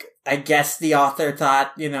 like, I guess the author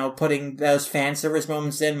thought, you know, putting those fan service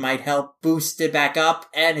moments in might help boost it back up,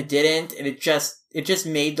 and it didn't, and it just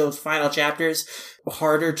made those final chapters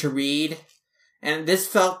harder to read. And this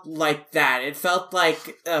felt like that. It felt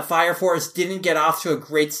like Fire Force didn't get off to a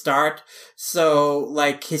great start, so,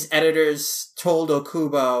 like, his editors told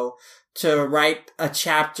Okubo to write a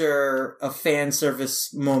chapter of fan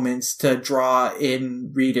service moments to draw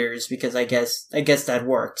in readers, because I guess that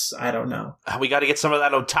works. I don't know. We gotta get some of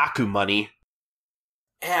that otaku money.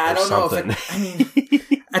 Yeah, I don't know if it, I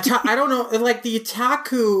mean, I don't know, like, the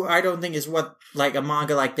otaku, I don't think is what, like, a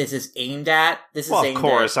manga like this is aimed at. This is aimed of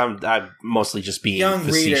course, I'm mostly just being young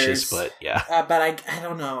facetious, readers, but yeah. But I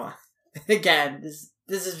don't know. Again,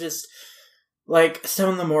 this is just, like, some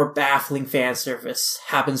of the more baffling fan service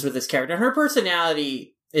happens with this character. And her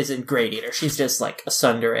personality isn't great either. She's just, like, a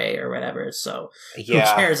tsundere or whatever, so who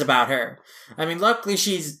cares about her? I mean, luckily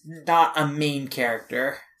she's not a main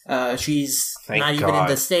character. She's not even in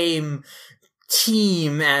the same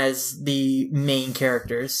team as the main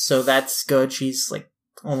characters, so that's good. She's, like,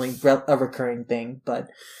 only a recurring thing, but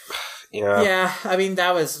yeah, I mean,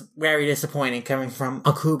 that was very disappointing coming from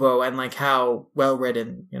Okubo, and, like, how well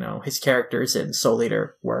written, you know, his characters in Soul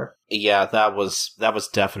Eater were. Yeah, that was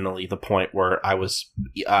definitely the point where I was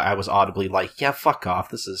audibly like, yeah, fuck off.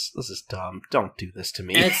 This is dumb. Don't do this to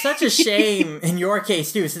me. And it's such a shame in your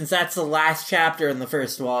case too, since that's the last chapter in the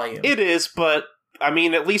first volume. It is, but I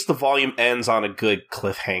mean, at least the volume ends on a good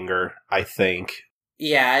cliffhanger, I think.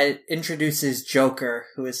 Yeah, it introduces Joker,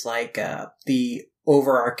 who is, like, the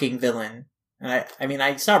overarching villain. And I mean,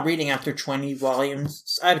 I stopped reading after 20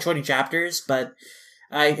 volumes. I have 20 chapters, but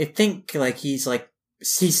I think, like, he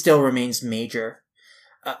still remains major.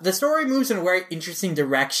 The story moves in a very interesting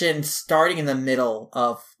direction, starting in the middle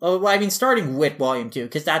of, starting with volume 2,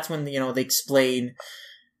 because that's when, you know, they explain,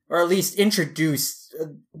 or at least introduce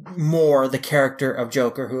more the character of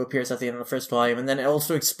Joker, who appears at the end of the first volume. And then it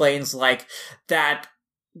also explains, like, that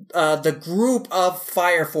the group of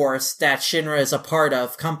Fire Force that Shinra is a part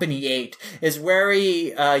of, Company 8, is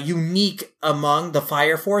very unique among the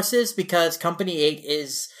Fire Forces, because Company 8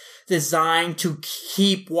 is designed to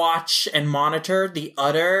keep watch and monitor the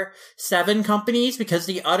other 7 companies, because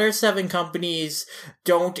the other 7 companies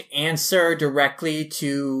don't answer directly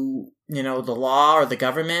to, you know, the law or the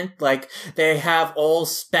government. Like, they have all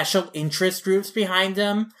special interest groups behind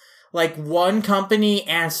them. like one company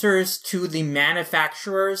answers to the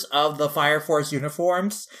manufacturers of the Fire Force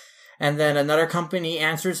uniforms, and then another company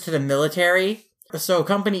answers to the military. So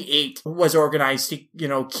Company 8 was organized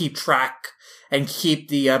to, keep track and keep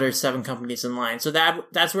the other 7 companies in line. So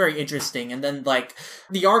that's very interesting. And then, like,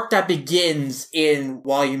 the arc that begins in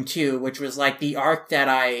Volume 2, which was, like, the arc that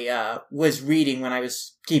I was reading when I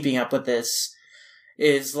was keeping up with this,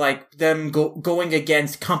 is, like, them going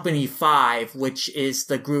against Company 5, which is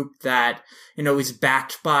the group that, is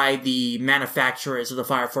backed by the manufacturers of the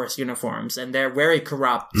Fire Force uniforms. And they're very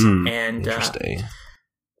corrupt. And interesting.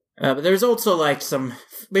 But there's also, like,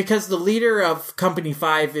 because the leader of Company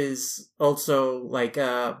 5 is also, like,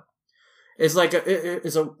 is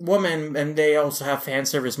a woman, and they also have fan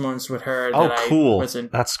service moments with her that cool. I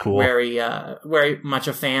wasn't That's cool. very much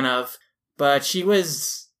a fan of. But she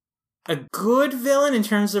was a good villain in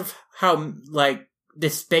terms of how, like,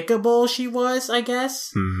 despicable she was, I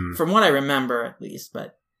guess. Mm-hmm. From what I remember, at least,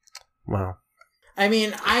 but... Wow. I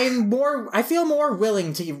mean, I feel more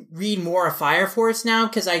willing to read more of Fire Force now,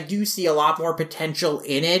 because I do see a lot more potential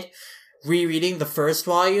in it, rereading the first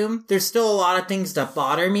volume. There's still a lot of things that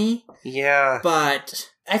bother me. Yeah. But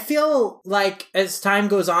I feel like as time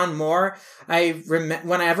goes on more,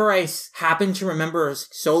 whenever I happen to remember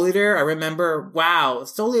Soul Eater, I remember, wow,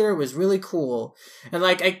 Soul Eater was really cool. And,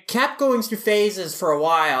 like, I kept going through phases for a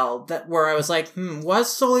while where I was like,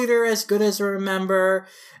 was Soul Eater as good as I remember?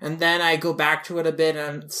 And then I go back to it a bit,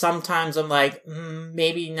 and sometimes I'm like,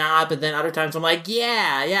 maybe not, but then other times I'm like,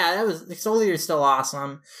 yeah, Soul Eater's still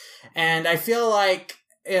awesome. And I feel like,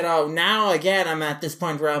 now again, I'm at this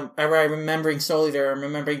point where I'm remembering Soul Eater. I'm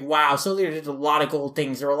remembering, wow, Soul Eater did a lot of cool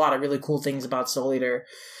things. There are a lot of really cool things about Soul Eater.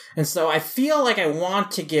 And so I feel like I want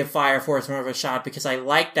to give Fire Force more of a shot because I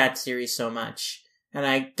like that series so much. And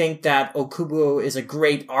I think that Okubo is a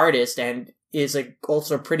great artist and is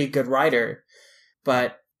also a pretty good writer.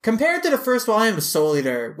 But compared to the first volume of Soul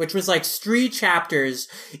Eater, which was like 3 chapters,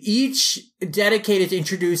 each dedicated to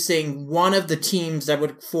introducing one of the teams that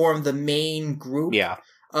would form the main group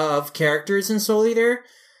of characters in Soul Eater,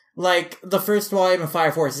 like, the first volume of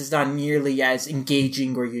Fire Force is not nearly as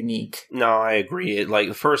engaging or unique. No, I agree. Like,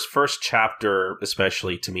 the first chapter,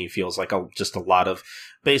 especially, to me, feels like just a lot of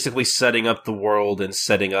basically setting up the world and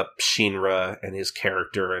setting up Shinra and his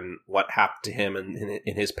character and what happened to him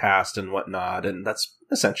in his past and whatnot, and that's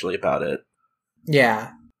essentially about it.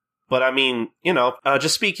 Yeah. But I mean,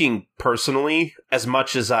 just speaking personally, as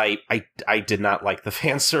much as I did not like the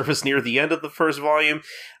fan service near the end of the first volume,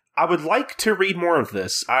 I would like to read more of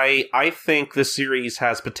this. I think this series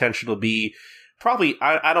has potential to be probably,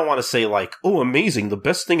 I don't want to say like, oh, amazing, the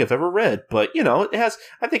best thing I've ever read, but, I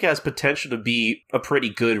think it has potential to be a pretty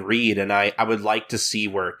good read, and I would like to see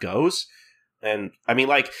where it goes. And, I mean,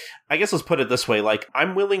 like, I guess let's put it this way, like,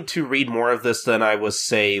 I'm willing to read more of this than I was,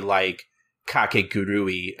 say, like,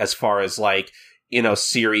 Kakegurui, as far as, like,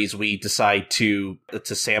 series we decide to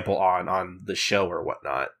sample on the show or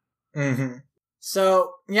whatnot. Mm-hmm.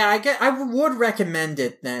 So, yeah, I would recommend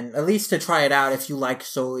it then, at least to try it out if you like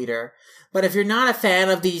Soul Eater. But if you're not a fan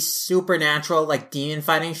of these supernatural, like, demon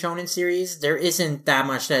fighting shonen series, there isn't that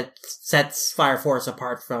much that sets Fire Force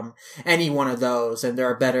apart from any one of those, and there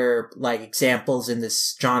are better, like, examples in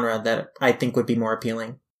this genre that I think would be more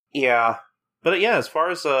appealing. Yeah. But yeah, as far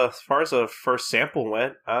as a first sample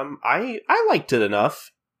went, I liked it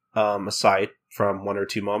enough. Aside from 1 or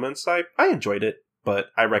 2 moments, I enjoyed it.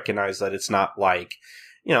 But I recognize that it's not like,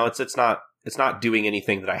 it's not doing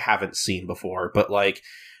anything that I haven't seen before. But like,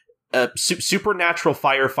 Supernatural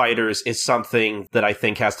Firefighters is something that I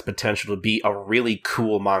think has the potential to be a really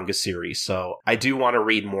cool manga series. So I do want to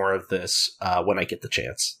read more of this when I get the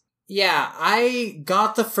chance. Yeah, I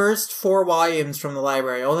got the first 4 volumes from the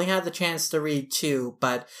library. I only had the chance to read 2,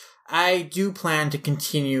 but I do plan to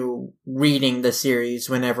continue reading the series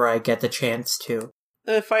whenever I get the chance to.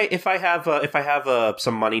 If I have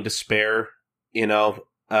some money to spare,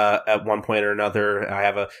 at one point or another, I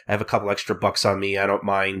have a couple extra bucks on me. I don't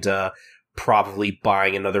mind probably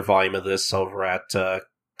buying another volume of this over at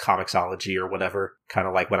Comixology or whatever, kind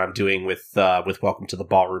of like what I'm doing with Welcome to the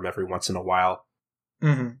Ballroom every once in a while.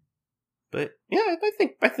 Mm-hmm. But yeah,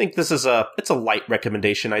 I think this is it's a light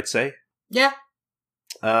recommendation, I'd say. Yeah.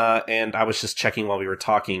 And I was just checking while we were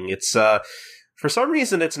talking. It's for some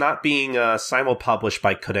reason, it's not being simul-published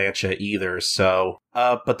by Kodansha either, so...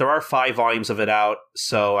 but there are 5 volumes of it out,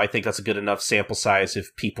 so I think that's a good enough sample size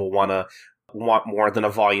if people want more than a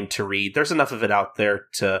volume to read. There's enough of it out there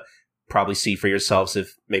to probably see for yourselves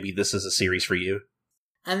if maybe this is a series for you.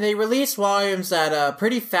 And they release volumes at a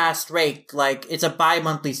pretty fast rate, like, it's a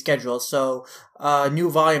bi-monthly schedule, so a new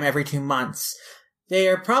volume every 2 months. they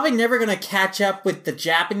are probably never going to catch up with the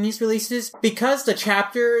Japanese releases because the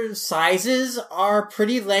chapter sizes are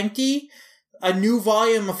pretty lengthy. A new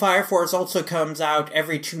volume of Fire Force also comes out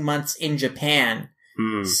every 2 months in Japan.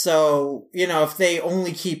 So, if they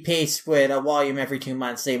only keep pace with a volume every 2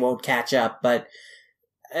 months, they won't catch up. But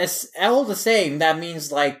as all the same, that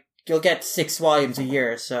means you'll get 6 volumes a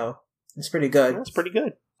year. So it's pretty good. That's pretty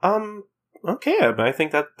good. Okay, I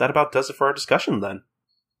think that about does it for our discussion then.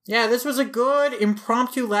 Yeah, this was a good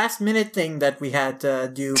impromptu last minute thing that we had to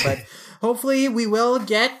do, but hopefully we will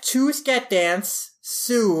get to Sket Dance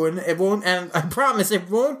soon. It won't, and I promise it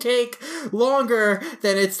won't take longer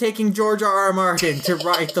than it's taking George R.R. Martin to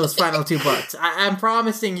write those final 2 books. I'm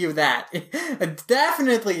promising you that.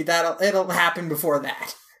 Definitely it'll happen before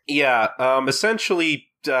that. Yeah, essentially,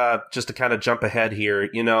 just to kind of jump ahead here,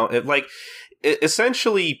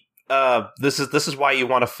 essentially, this is why you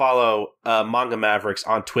want to follow Manga Mavericks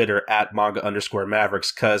on Twitter at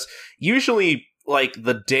 @manga_Mavericks, because usually,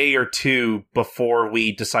 the day or two before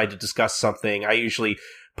we decide to discuss something, I usually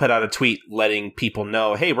put out a tweet letting people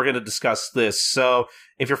know, hey, we're going to discuss this. So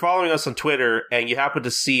if you're following us on Twitter and you happen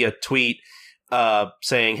to see a tweet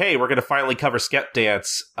saying, hey, we're going to finally cover Sket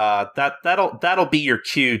Dance, that'll be your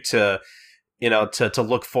cue to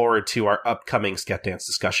look forward to our upcoming Sket Dance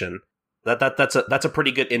discussion. That's a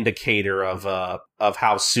pretty good indicator of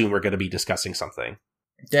how soon we're going to be discussing something.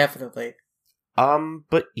 Definitely.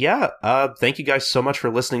 But yeah, thank you guys so much for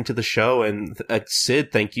listening to the show, and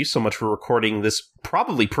Sid, thank you so much for recording this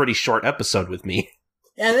probably pretty short episode with me.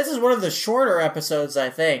 Yeah, this is one of the shorter episodes, I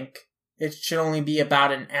think. It should only be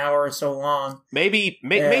about an hour or so long. Maybe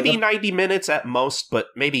 90 minutes at most, but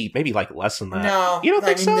maybe less than that. No, you don't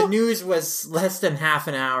think so? The news was less than half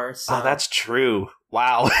an hour. So. Oh, that's true.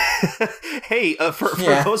 Wow. Hey, for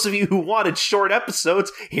those of you who wanted short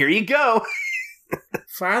episodes, here you go.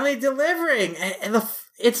 Finally delivering. And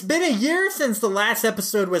it's been a year since the last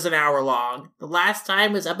episode was an hour long. The last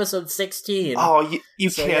time was episode 16. Oh,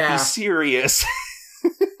 you can't be serious.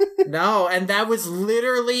 No, and that was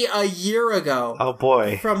literally a year ago. Oh,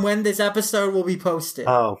 boy. From when this episode will be posted.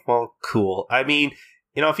 Oh, well, cool. I mean,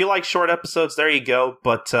 if you like short episodes, there you go.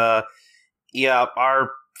 But, yeah,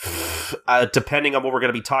 depending on what we're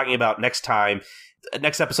going to be talking about next time,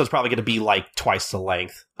 next episode's probably going to be twice the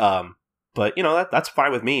length. But, that's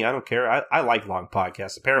fine with me. I don't care. I like long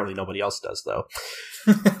podcasts. Apparently nobody else does, though.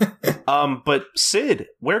 But Sid,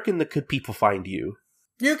 where can the good people find you?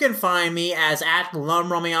 You can find me as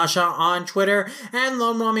 @LumRamiYasha on Twitter and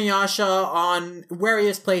LumRamiYasha on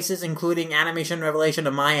various places, including Animation Revelation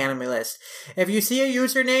and My Anime List. If you see a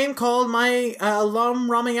username called my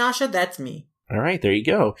LumRamiYasha, that's me. All right, there you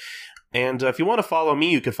go. And if you want to follow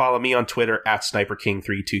me, you can follow me on Twitter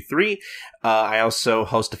 @SniperKing323. I also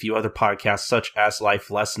host a few other podcasts, such as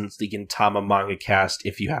Life Lessons, the Gintama Manga Cast,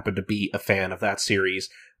 if you happen to be a fan of that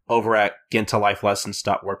series, over at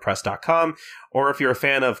gintalifelessons.wordpress.com. Or if you're a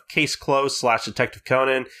fan of Case Closed / Detective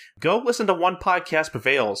Conan, go listen to One Podcast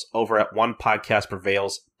Prevails over at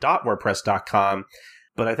onepodcastprevails.wordpress.com.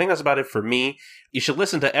 But I think that's about it for me. You should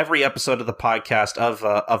listen to every episode of the podcast of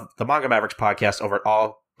the Manga Mavericks podcast over at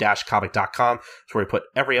all-comic.com. That's where we put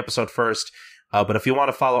every episode first. But if you want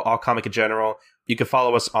to follow All Comic in general, you can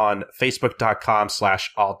follow us on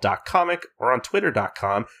facebook.com/all.comic or on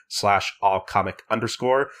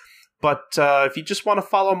twitter.com/allcomic_. But if you just want to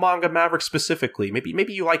follow Manga Maverick specifically,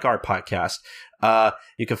 maybe you like our podcast,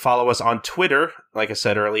 you can follow us on Twitter, like I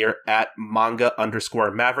said earlier,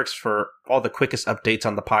 @manga_Mavericks for all the quickest updates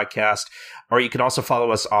on the podcast. Or you can also follow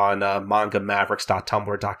us on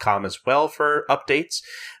mangamavericks.tumblr.com as well for updates.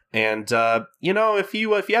 And if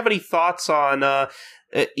you have any thoughts on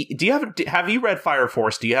have you read Fire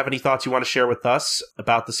Force? Do you have any thoughts you want to share with us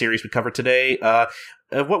about the series we covered today?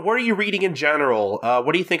 What are you reading in general?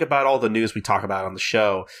 What do you think about all the news we talk about on the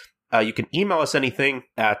show? You can email us anything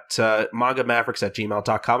at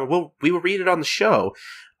mangamavericks@gmail.com, and we will read it on the show.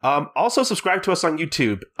 Also, subscribe to us on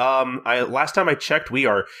YouTube. Last time I checked, we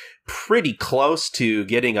are pretty close to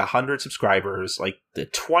getting 100 subscribers, like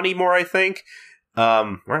 20 more, I think.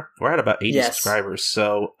 We're at about 80 subscribers,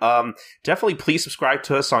 so definitely please subscribe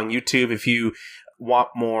to us on YouTube if you want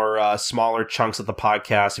more smaller chunks of the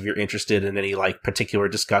podcast, if you're interested in any particular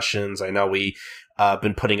discussions. I know we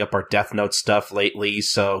been putting up our Death Note stuff lately,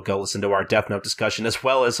 so go listen to our Death Note discussion, as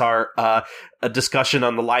well as our a discussion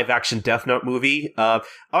on the live-action Death Note movie.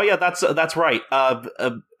 That's right.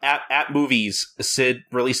 At Movies, Sid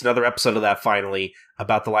released another episode of that finally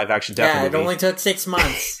about the live-action Death Note movie. Yeah, it only took 6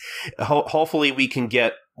 months. Hopefully we can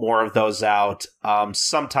get more of those out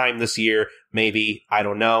sometime this year, maybe. I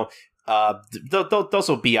don't know. Those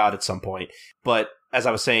will be out at some point. But as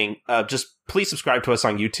I was saying, just please subscribe to us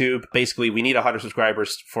on YouTube. Basically, we need 100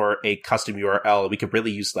 subscribers for a custom URL. We could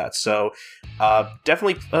really use that. So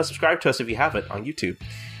definitely subscribe to us if you have it on YouTube.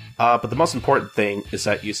 But the most important thing is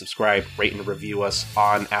that you subscribe, rate, and review us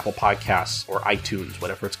on Apple Podcasts or iTunes,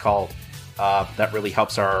 whatever it's called. That really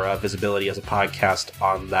helps our visibility as a podcast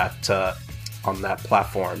on that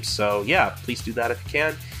platform. So yeah, please do that if you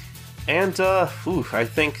can. And I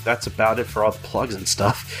think that's about it for all the plugs and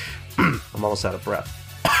stuff. I'm almost out of breath.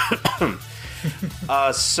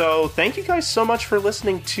 So thank you guys so much for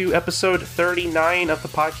listening to episode 39 of the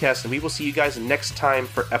podcast, and we will see you guys next time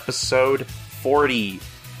for episode 40.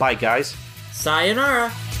 Bye, guys.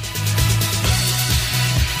 Sayonara.